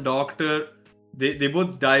 like 1 doctor, they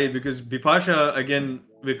both die because Bipasha, again,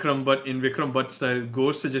 Vikram Butt style,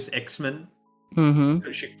 goes to just X-Men.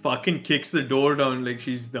 Mm-hmm. She fucking kicks the door down like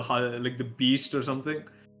she's the beast or something.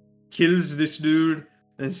 Kills this dude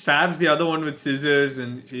and stabs the other one with scissors,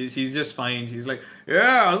 and she's just fine. She's like,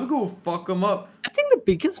 yeah, I'll go fuck him up. I think the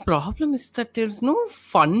biggest problem is that there's no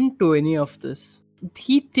fun to any of this.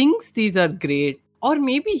 He thinks these are great. Or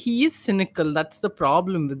maybe he is cynical. That's the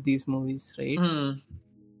problem with these movies, right?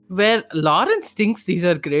 Where Lawrence thinks these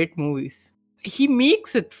are great movies. He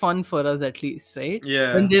makes it fun for us at least, right?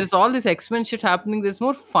 Yeah. When there's all this X-Men shit happening, there's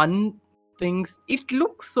more fun things. It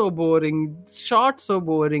looks so boring. Shot so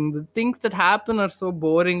boring. The things that happen are so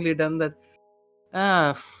boringly done that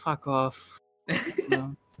fuck off.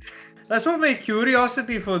 No. That's what my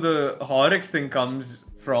curiosity for the Horrocks thing comes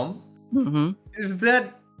from. Mm-hmm. Is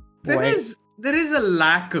that there is a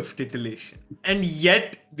lack of titillation, and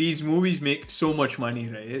yet these movies make so much money,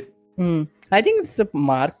 right? I think it's the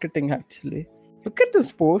marketing actually. Look at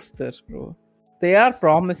those posters, bro. They are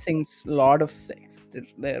promising a lot of sex.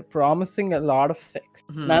 They're promising a lot of sex.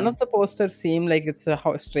 None of the posters seem like it's a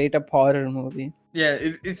straight up horror movie. Yeah,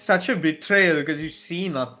 it's such a betrayal because you see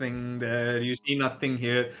nothing there, you see nothing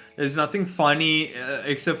here. There's nothing funny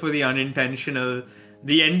except for the unintentional.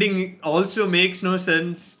 The ending also makes no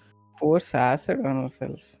sense. Pours acid on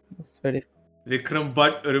herself. That's very. Vikram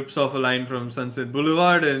Butt rips off a line from Sunset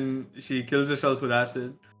Boulevard and she kills herself with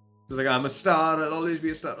acid. She's like, I'm a star, I'll always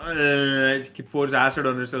be a star. She pours acid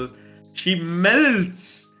on herself. She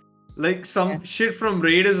melts like some shit from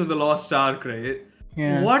Raiders of the Lost Ark, right?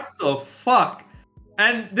 Yeah. What the fuck?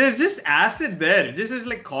 And there's just acid there. Just as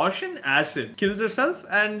like caution, acid. Kills herself,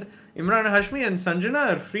 and Imran Hashmi and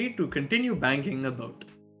Sanjana are free to continue banging about.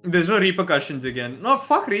 There's no repercussions again. No,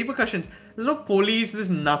 fuck repercussions. There's no police, there's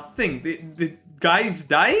nothing. The guys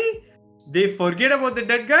die, they forget about the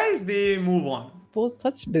dead guys, they move on.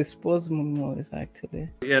 Such disposable movies, actually.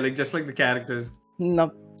 Yeah, like just like the characters.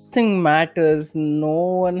 Nothing matters.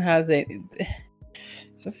 No one has any.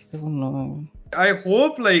 Just don't know. I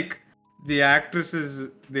hope like the actresses,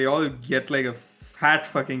 they all get like a fat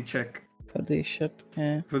fucking check for this shit.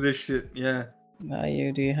 Yeah. For this shit, yeah.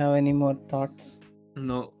 Do you have any more thoughts?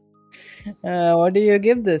 No. What do you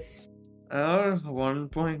give this?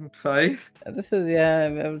 1.5. This is,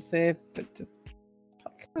 I would say.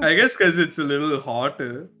 I guess because it's a little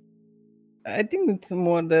hotter. I think it's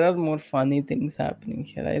more. There are more funny things happening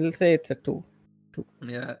here. I'll say it's a 2.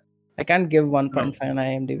 Yeah. I can't give 1.5 on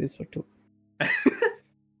IMDb, so 2.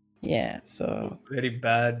 Yeah, so. Very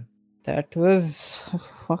bad. That was.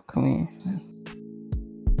 Fuck me.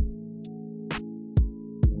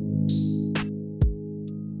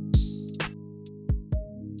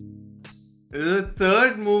 The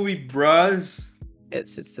 3rd movie, bros.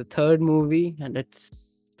 Yes, it's the 3rd movie, and it's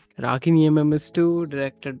Ragini MMS2,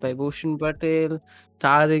 directed by Bhushan Patel,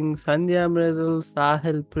 starring Sandhya Mridul,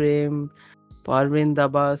 Sahil Prem, Parveen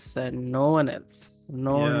Dabas, and no one else.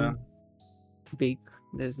 No big.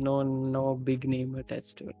 There's no big name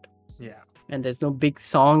attached to it. Yeah. And there's no big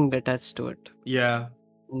song attached to it. Yeah.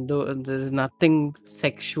 There's nothing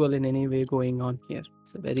sexual in any way going on here.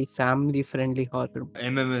 It's a very family-friendly horror.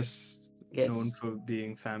 MMS. Yes. Known for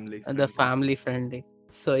being family-friendly. The family-friendly.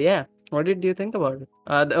 So yeah. What did you think about it?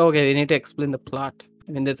 Okay, we need to explain the plot.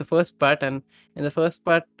 I mean, there's the first part, and in the first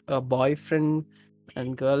part, a boyfriend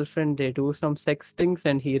and girlfriend, they do some sex things,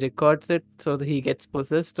 and he records it so that he gets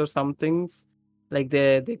possessed or some things. Like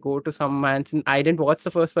they go to some mansion. I didn't watch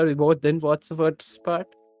the first part. We both didn't watch the first part.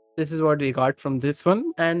 This is what we got from this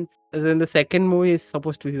one. And then the second movie is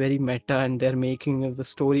supposed to be very meta, and they're making the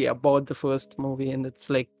story about the first movie, and it's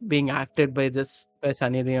like being acted by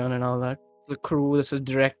Sunny Leone and all that. the crew, there's a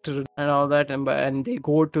director and all that, and they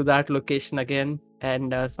go to that location again,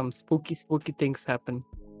 and some spooky things happen.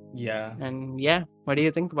 Yeah. And yeah, what do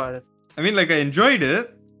you think about it? I mean, like, I enjoyed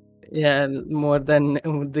it. Yeah, more than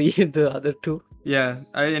the other two. Yeah,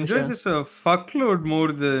 I enjoyed this a fuckload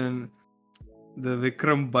more than the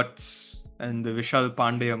Vikram Butts and the Vishal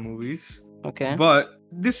Pandya movies. Okay. But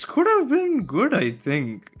this could have been good, I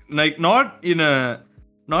think. Like, not in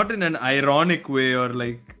an ironic way or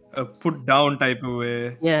like a put down type of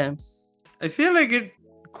way. Yeah. I feel like it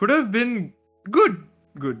could have been good,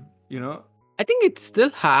 you know? I think it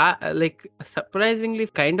still like surprisingly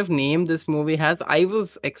kind of name this movie has. I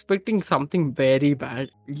was expecting something very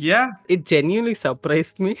bad. Yeah. It genuinely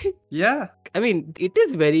surprised me. Yeah. I mean, it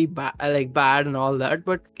is very bad and all that,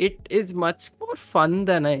 but it is much more fun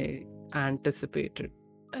than I anticipated.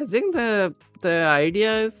 I think the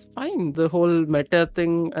idea is fine. The whole meta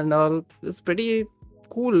thing and all is pretty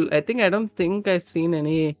cool. I don't think I've seen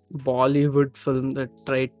any Bollywood film that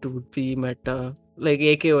tried to be meta. Like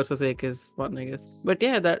AK versus AK is one, I guess. But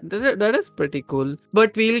yeah, that is pretty cool.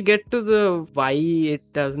 But we'll get to the why it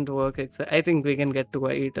doesn't work. I think we can get to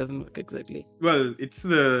why it doesn't work exactly. Well, it's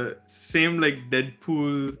the same like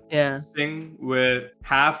Deadpool thing where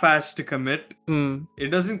half-assed to commit.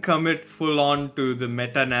 It doesn't commit full on to the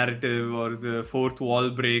meta narrative or the fourth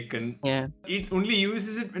wall break, and it only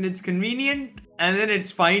uses it when it's convenient, and then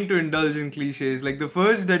it's fine to indulge in cliches. Like the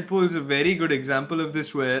first Deadpool is a very good example of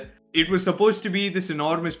this, where it was supposed to be this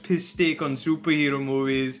enormous piss take on superhero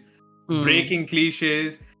movies, breaking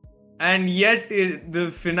cliches, and yet the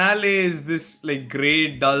finale is this like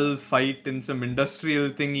grey, dull fight in some industrial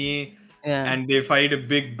thingy, and they fight a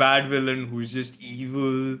big bad villain who's just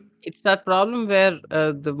evil. It's that problem where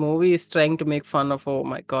the movie is trying to make fun of, oh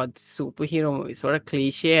my god, superhero movie, sort of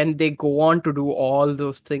cliche, and they go on to do all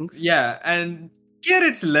those things. Yeah, and here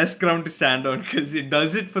it's less ground to stand on because it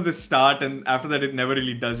does it for the start, and after that it never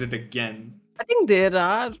really does it again. I think there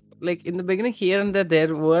are, like, in the beginning here and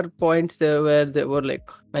there were points there where they were like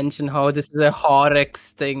mention how this is a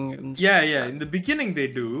Horrocks thing. Yeah, in the beginning they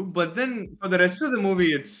do, but then for the rest of the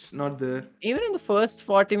movie it's not there. Even in the first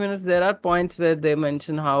 40 minutes there are points where they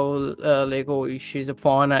mention how like, oh, she's a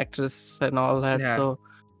porn actress and all that. So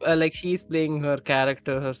like she's playing her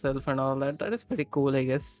character herself and all that. That is pretty cool, I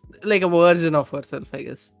guess. Like a version of herself, I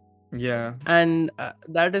guess. Yeah. And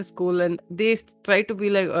that is cool. And they try to be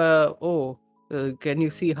like, can you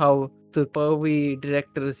see how the pervy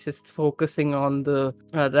director is just focusing on the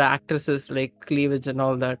actresses like cleavage and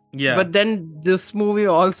all that. Yeah. But then this movie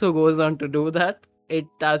also goes on to do that. It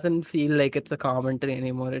doesn't feel like it's a commentary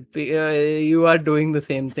anymore. You are doing the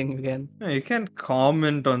same thing again. Yeah, you can't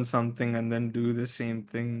comment on something and then do the same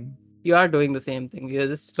thing. You are doing the same thing. You're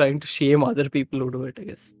just trying to shame other people who do it, I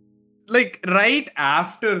guess. Like right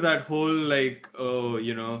after that whole like, oh,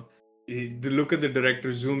 you know, the look at the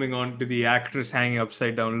director zooming on to the actress hanging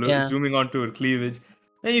upside down, zooming on to her cleavage.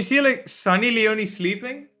 And you see like Sunny Leone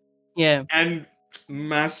sleeping. Yeah. And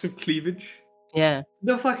massive cleavage. Yeah.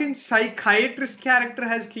 The fucking psychiatrist character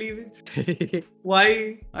has cleavage.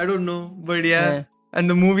 Why? I don't know. But yeah. And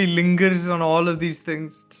the movie lingers on all of these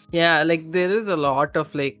things. Yeah, like there is a lot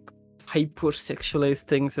of like hyper-sexualized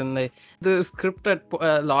things, and like the script at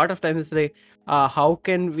a lot of times is like, how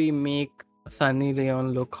can we make Sunny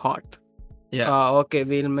Leone look hot? Yeah. Okay,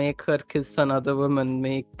 we'll make her kiss another woman,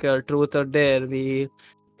 make her truth or dare.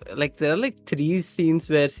 Like there are like 3 scenes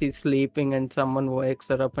where she's sleeping and someone wakes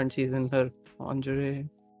her up and she's in her lingerie.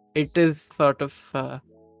 It is sort of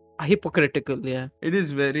hypocritical. Yeah, it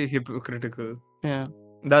is very hypocritical. Yeah,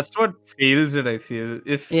 that's what fails it, I feel.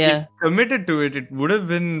 If it committed to it, it would have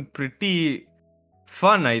been pretty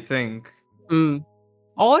fun, I think.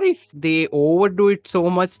 Or if they overdo it so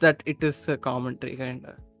much that it is a commentary kind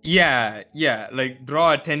of. Yeah, like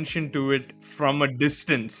draw attention to it from a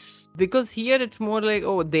distance. Because here it's more like,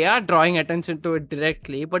 oh, they are drawing attention to it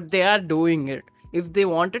directly, but they are doing it. If they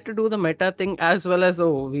wanted to do the meta thing as well as,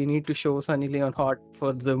 oh, we need to show Sunny Leone hot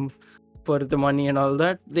for the money and all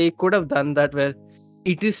that, they could have done that, where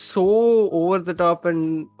it is so over the top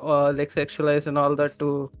and like sexualized and all that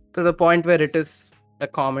to the point where it is a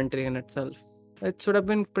commentary in itself. It should have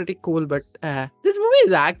been pretty cool, but this movie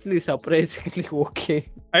is actually surprisingly okay.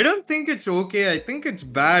 I don't think it's okay. I think it's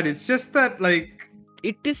bad. It's just that, like,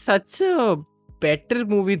 it is such a better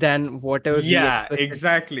movie than whatever. Yeah,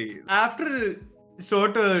 exactly. After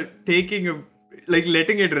sort of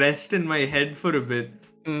letting it rest in my head for a bit,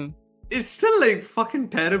 it's still like fucking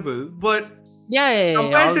terrible. But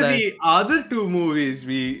compared to the other 2 movies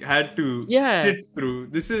we had to sit through,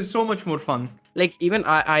 this is so much more fun. Like even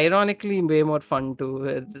ironically way more fun too.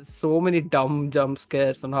 There's so many dumb jump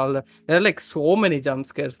scares and all that. There are like so many jump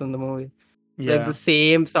scares in the movie. It's like the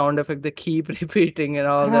same sound effect they keep repeating and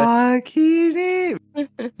all that.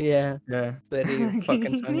 Yeah. It's very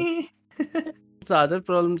fucking funny. So other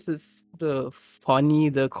problems is the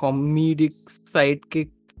comedic sidekick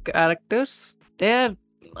characters. They're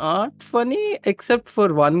not funny except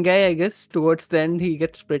for one guy, I guess. Towards the end, he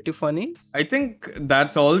gets pretty funny. I think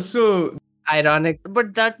that's also ironic,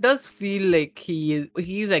 but that does feel like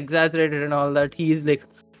he's exaggerated and all that. He's like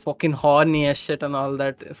fucking horny as shit and all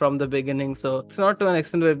that from the beginning. So it's not to an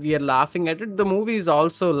extent where we are laughing at it. The movie is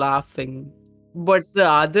also laughing. But the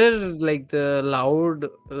other, like the loud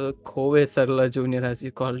Kove Sarla Jr., as you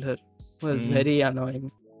called her, was very annoying.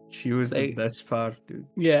 She was the best part, dude.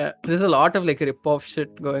 Yeah, there's a lot of like rip-off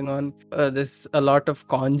shit going on. There's a lot of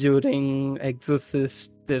Conjuring,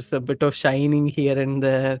 Exorcist. There's a bit of Shining here and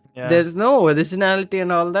there. Yeah. There's no originality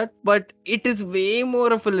and all that, but it is way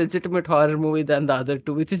more of a legitimate horror movie than the other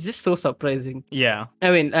two, which is just so surprising. Yeah.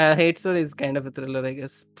 I mean, Hate Story is kind of a thriller, I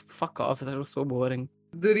guess. Fuck off, that was so boring.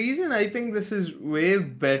 The reason I think this is way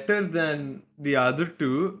better than the other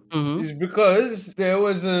two is because there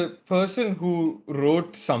was a person who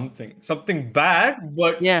wrote something bad,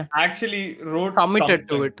 but actually wrote committed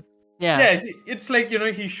something to it. Yeah. Yeah, it's like,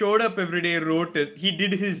 he showed up every day, wrote it. He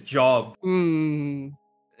did his job.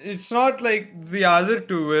 It's not like the other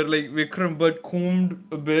two where like Vikram Bhatt combed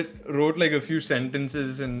a bit, wrote like a few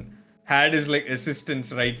sentences and had his like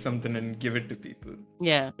assistants write something and give it to people.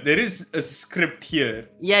 Yeah. There is a script here.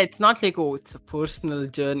 Yeah, it's not like, oh, it's a personal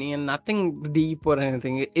journey and nothing deep or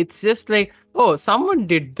anything. It's just like, oh, someone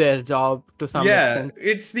did their job to some extent. Yeah,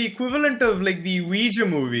 it's the equivalent of like the Ouija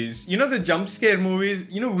movies. You know the jump scare movies?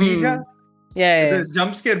 You know Ouija? Yeah. The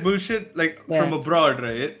jump scare bullshit, like from abroad,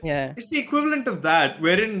 right? Yeah. It's the equivalent of that,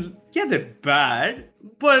 wherein, they're bad,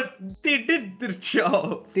 but they did their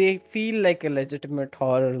job. They feel like a legitimate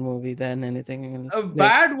horror movie than anything else. A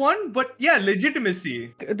bad one, but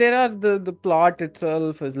legitimacy. There are the plot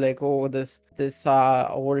itself is like, oh, this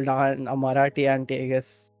old aunt, a Marathi auntie, I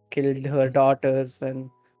guess, killed her daughters and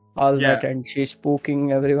all that, and she's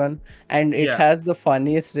spooking everyone. And it has the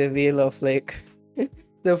funniest reveal of like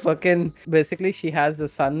the fucking basically she has a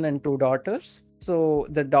son and two daughters. So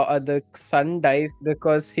the son dies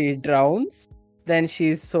because he drowns. Then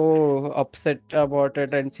she's so upset about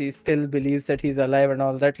it and she still believes that he's alive and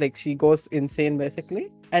all that. Like she goes insane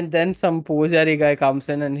basically. And then some pujari guy comes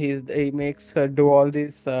in and he makes her do all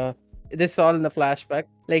these this all in the flashback.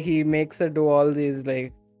 Like he makes her do all these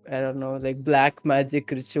like, I don't know, like black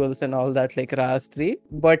magic rituals and all that, like Rastri.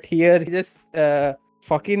 But here he just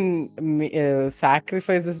fucking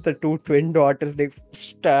sacrifices the two twin daughters,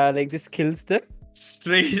 like just kills them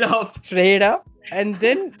straight up, and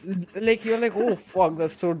then like you're like, oh fuck,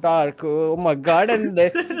 that's so dark, oh my god. And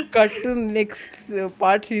cut to next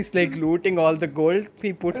part, he's like looting all the gold.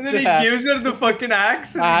 He puts and then he gives her the fucking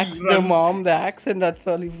axe the mom the axe, and that's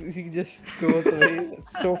all. He just goes away.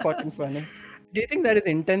 It's so fucking funny. Do you think that is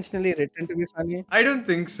intentionally written to be funny? I don't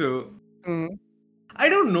think so. I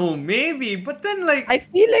don't know, maybe, but then like I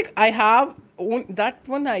feel like I have that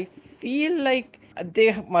one. I feel like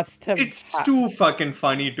they must have. It's too fucking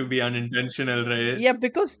funny to be unintentional, right? Yeah,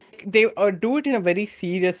 because they do it in a very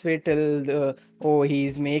serious way till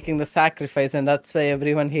he's making the sacrifice and that's why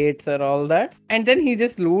everyone hates her, all that. And then he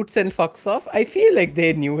just loots and fucks off. I feel like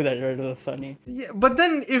they knew that it was funny. Yeah, but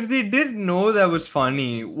then if they did know that was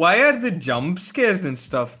funny, why are the jump scares and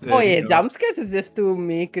stuff there? Oh yeah, jump scares is just to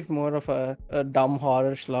make it more of a dumb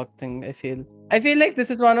horror schlock thing, I feel like this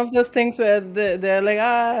is one of those things where they're like,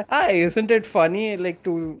 isn't it funny? Like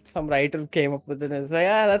some writer came up with it and it's like,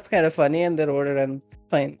 that's kind of funny, and they wrote it and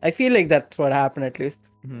fine. I feel like that's what happened at least.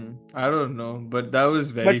 I don't know, but that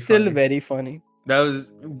was very still very funny. That was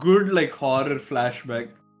good, like horror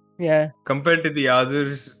flashback. Yeah. Compared to the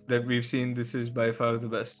others that we've seen, this is by far the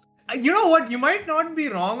best. You know what? You might not be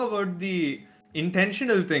wrong about the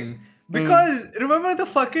intentional thing. Because remember the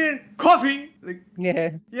fucking coffee? Like,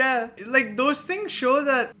 yeah. Like those things show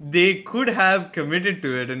that they could have committed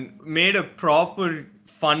to it and made a proper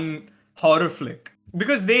fun horror flick.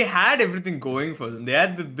 Because they had everything going for them. They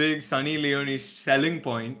had the big Sunny Leone selling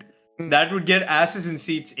point that would get asses in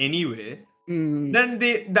seats anyway. Then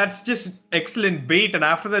that's just excellent bait, and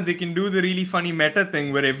after that they can do the really funny meta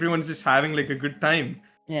thing where everyone's just having like a good time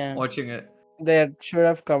watching it. They should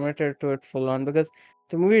have committed to it full on, because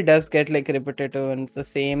The movie does get like repetitive and the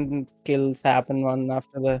same kills happen one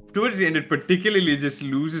after the. Towards the end, it particularly just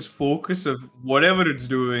loses focus of whatever it's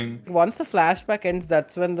doing. Once the flashback ends,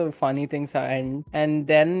 that's when the funny things end. And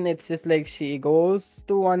then it's just like she goes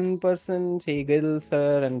to one person, she kills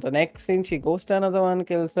her, and the next scene she goes to another one,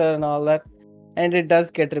 kills her, and all that. And it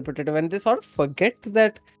does get repetitive. And they sort of forget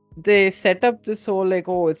that they set up this whole like,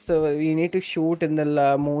 oh, it's we need to shoot in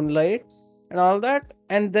the moonlight and all that.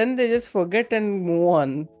 And then they just forget and move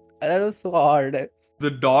on. That was so hard.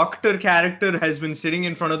 The doctor character has been sitting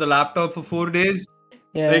in front of the laptop for 4 days.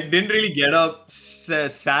 Yeah. Like, didn't really get up,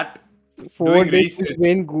 sat 4 days she's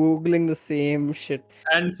been googling the same shit.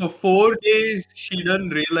 And for 4 days, she doesn't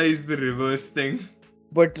realize the reverse thing.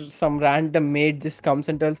 But some random maid just comes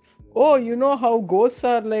and tells, oh, you know how ghosts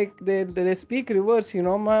are like, they speak reverse, you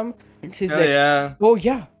know, ma'am? And she's like, yeah. Oh,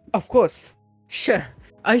 yeah, of course. Sure,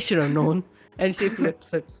 I should have known. And she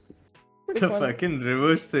flips it. The fucking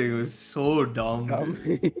reverse thing was so dumb.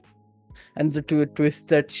 And the twist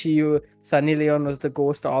that Sunny Leon was the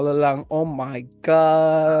ghost all along. Oh my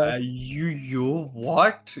god.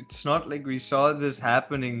 What? It's not like we saw this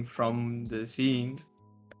happening from the scene.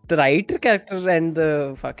 The writer character and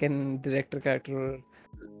the fucking director character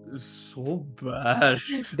so bad.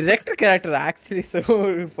 Director character actually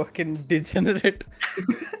so fucking degenerate.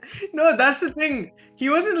 No, that's the thing. He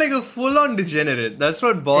wasn't like a full-on degenerate. That's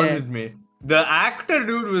what bothered me. The actor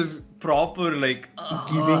dude was proper like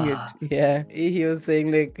giving it. Yeah. He was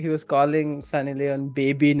saying like he was calling Sunny Leon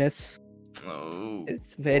babiness. Oh,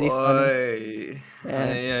 it's very funny.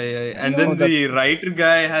 Yeah. And then the writer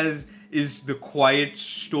guy is the quiet,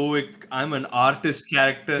 stoic, I'm an artist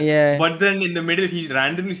character. Yeah. But then in the middle, he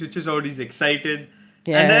randomly switches out, he's excited.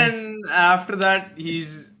 Yeah. And then after that,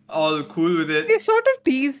 he's all cool with it. They sort of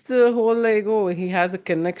tease the whole like, oh, he has a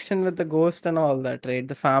connection with the ghost and all that, right?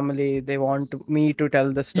 The family, they want me to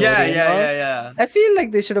tell the story. Yeah. I feel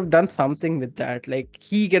like they should have done something with that. Like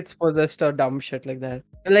he gets possessed or dumb shit like that.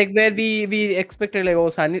 Like where we expected like, oh,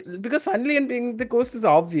 Sunny, because Sunny Leon being the ghost is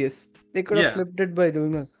obvious. They could have flipped it by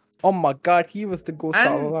doing it. Oh my god, he was the ghost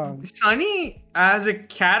all along. Sunny as a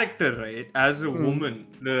character, right? As a woman,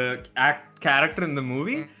 the character in the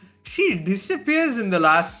movie, she disappears in the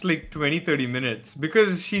last like 20-30 minutes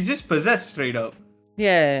because she's just possessed straight up.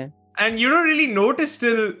 Yeah. And you don't really notice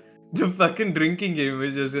till the fucking drinking game,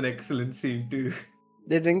 which is an excellent scene too.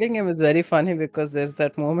 The drinking game is very funny because there's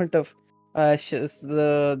that moment of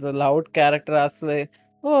the loud character asks like,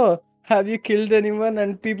 oh, have you killed anyone?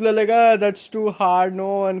 And people are like, that's too hard.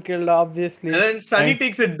 No one killed, obviously. And then Sunny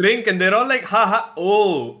takes a drink and they're all like, haha,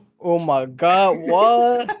 oh. Oh my god,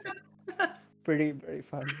 what? Very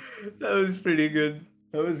fun. That was pretty good.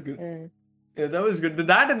 That was good. Yeah, that was good.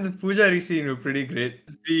 That and the Pujari scene were pretty great.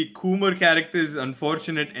 The Kumar character's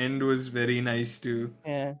unfortunate end was very nice too.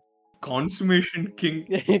 Yeah. Consummation King.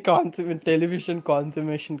 Television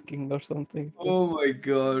Consummation King or something. Oh my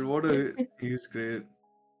god, he was great.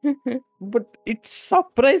 But it's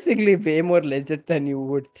surprisingly way more legit than you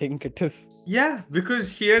would think it is. Yeah,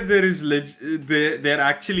 because here there is they're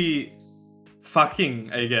actually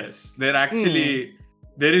fucking, I guess. They're actually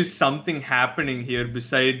there is something happening here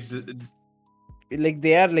besides like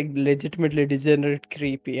they are like legitimately degenerate,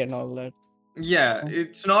 creepy and all that. Yeah,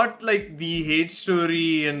 it's not like the hate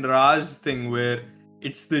story and Raz thing where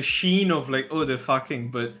it's the sheen of like, oh, they're fucking,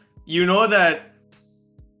 but you know that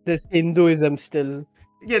there's Hinduism still.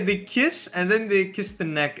 Yeah, they kiss and then they kiss the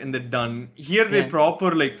neck and they're done. Here they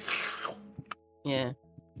proper like. Yeah.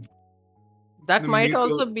 That might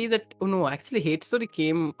also be that. Oh no, actually, Hate Story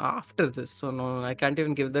came after this, so no, I can't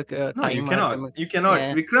even give the time. No, you cannot. Argument. You cannot.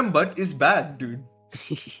 Yeah. Vikram Bhatt is bad, dude.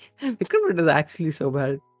 Vikram Bhatt is actually so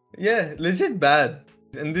bad. Yeah, legit bad.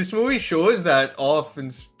 And this movie shows that off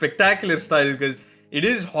in spectacular style because it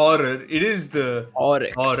is horror. It is the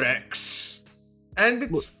Horror-X. And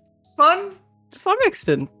it's fun. To some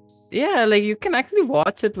extent. Yeah, like you can actually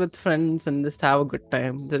watch it with friends and just have a good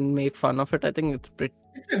time, then make fun of it. I think it's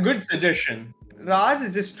a good suggestion. Raz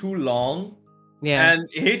is just too long. Yeah. And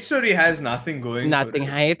Hate Story has nothing going. Nothing.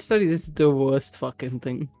 Hate Story is the worst fucking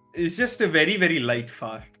thing. It's just a very, very light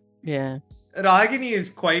fart. Yeah. Ragini is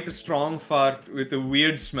quite a strong fart with a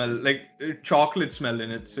weird smell, like a chocolate smell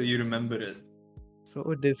in it, so you remember it.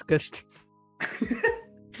 So disgusting.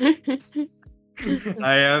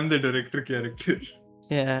 I am the director character.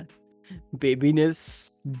 Yeah.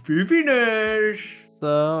 Babiness.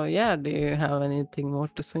 So, yeah, do you have anything more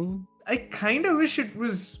to say? I kind of wish it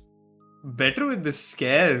was better with the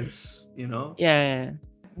scares, you know? Yeah.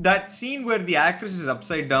 That scene where the actress is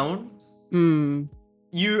upside down.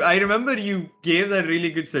 I remember you gave that really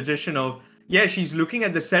good suggestion of, yeah, she's looking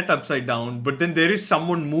at the set upside down, but then there is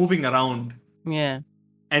someone moving around. Yeah.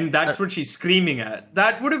 And that's what she's screaming at.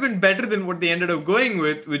 That would have been better than what they ended up going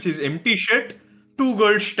with, which is empty shit. 2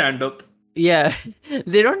 girls stand up. Yeah.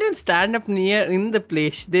 They don't even stand up in the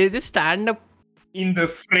place. They just stand up in the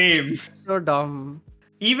frame. So dumb.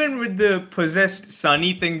 Even with the possessed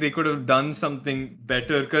Sunny thing, they could have done something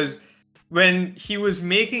better, because when he was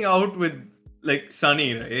making out with like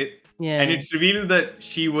Sunny, right? Yeah. And it's revealed that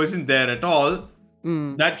she wasn't there at all.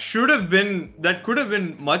 That could have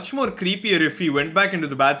been much more creepier if he went back into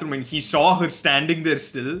the bathroom and he saw her standing there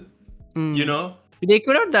still. You know? They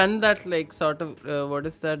could have done that, like, sort of, what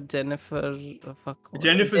is that, Jennifer's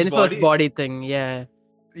body thing, yeah.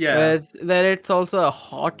 Yeah. Where it's also a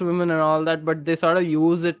hot woman and all that, but they sort of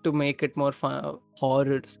use it to make it more fun,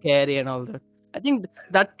 horror, scary and all that. I think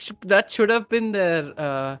that should have been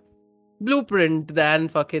their blueprint than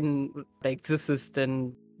fucking Exorcist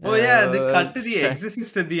and... Oh yeah, they cut to the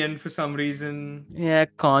Exorcist at the end for some reason. Yeah,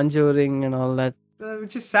 Conjuring and all that.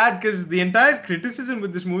 Which is sad, because the entire criticism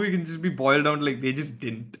with this movie can just be boiled down to, like, they just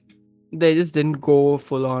didn't. They just didn't go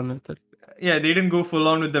full on with it. Yeah, they didn't go full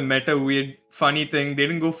on with the meta weird funny thing. They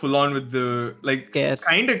didn't go full on with the, like,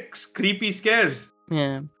 kind of creepy scares.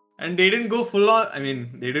 Yeah. And they didn't go full on. I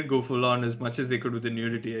mean, they did go full on as much as they could with the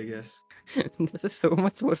nudity, I guess. This is so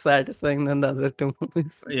much more satisfying than the other two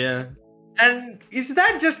movies. Yeah. And is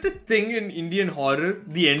that just a thing in Indian horror?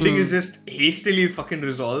 The ending is just hastily fucking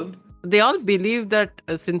resolved? They all believe that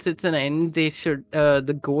since it's an end, they should,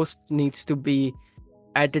 the ghost needs to be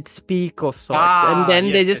at its peak of sorts. And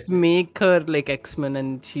then they just make her like X-Men,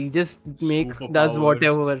 and she just does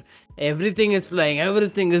whatever. Everything is flying,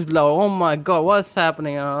 everything is low. Oh my god, what's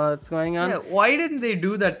happening? What's going on? Yeah, why didn't they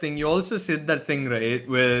do that thing? You also said that thing, right?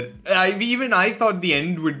 Where I thought the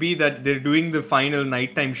end would be that they're doing the final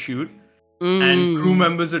nighttime shoot. And crew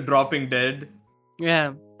members are dropping dead.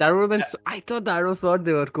 Yeah, that would have been. I thought that was what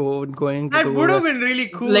they were going to that do. That would have been really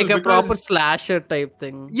cool. Like a proper slasher type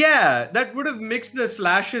thing. Yeah, that would have mixed the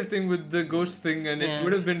slasher thing with the ghost thing, and it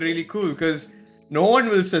would have been really cool, because no one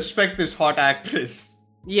will suspect this hot actress.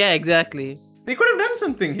 Yeah, exactly. They could have done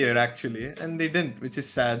something here, actually, and they didn't, which is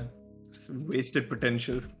sad. It's wasted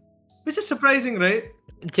potential. Which is surprising, right?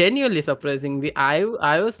 Genuinely surprising. I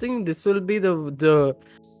was thinking this will be the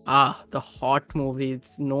hot movie.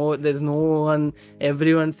 There's no one.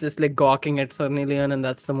 Everyone's just like gawking at Sunny Leon, and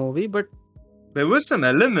that's the movie. But there were some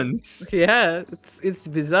elements. Yeah, it's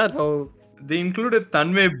bizarre how they included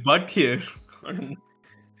Tanmay Butt here.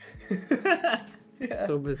 Yeah.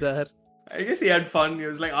 So bizarre. I guess he had fun. He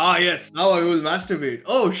was like, yes, now I will masturbate.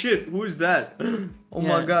 Oh shit, who is that? Oh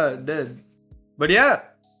my god, dead. But yeah,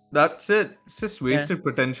 that's it. It's just wasted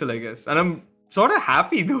potential, I guess. And I'm sort of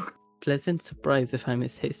happy though. Pleasant surprise, if I may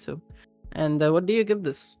say so. And what do you give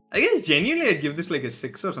this? I guess genuinely I'd give this like a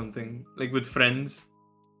 6 or something, like with friends.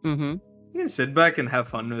 You can sit back and have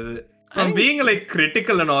fun with it. From being like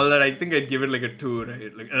critical and all that, I think I'd give it like a 2,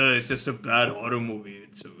 right? Like, it's just a bad horror movie.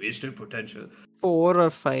 It's a wasted potential. 4 or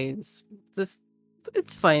 5.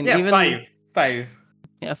 It's fine. Yeah, even 5.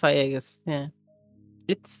 Yeah, 5, I guess. Yeah.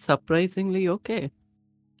 It's surprisingly okay.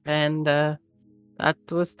 And that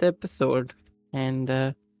was the episode.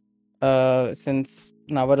 And since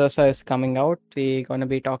Navarasa is coming out, we're going to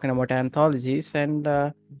be talking about anthologies, and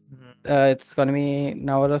it's going to be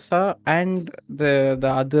Navarasa and the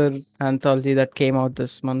other anthology that came out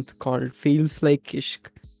this month called Feels Like Ishq,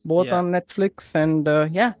 both on Netflix. And we're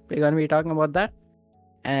going to be talking about that.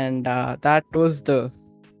 And that was the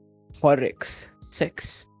Horrocks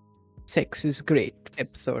Sex is Great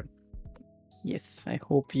episode. Yes, I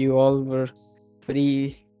hope you all were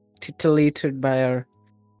very titillated by our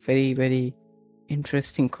very, very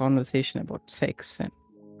interesting conversation about sex and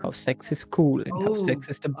how sex is cool and how sex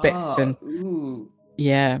is the best and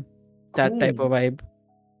that type of vibe.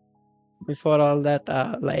 Before all that,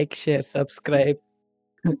 like, share, subscribe.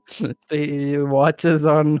 You watch us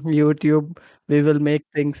on YouTube. We will make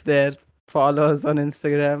things there. Follow us on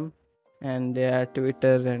Instagram and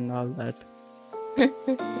Twitter and all that.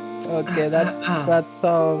 Okay, that's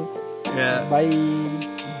all. Yeah. Bye.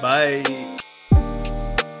 Bye.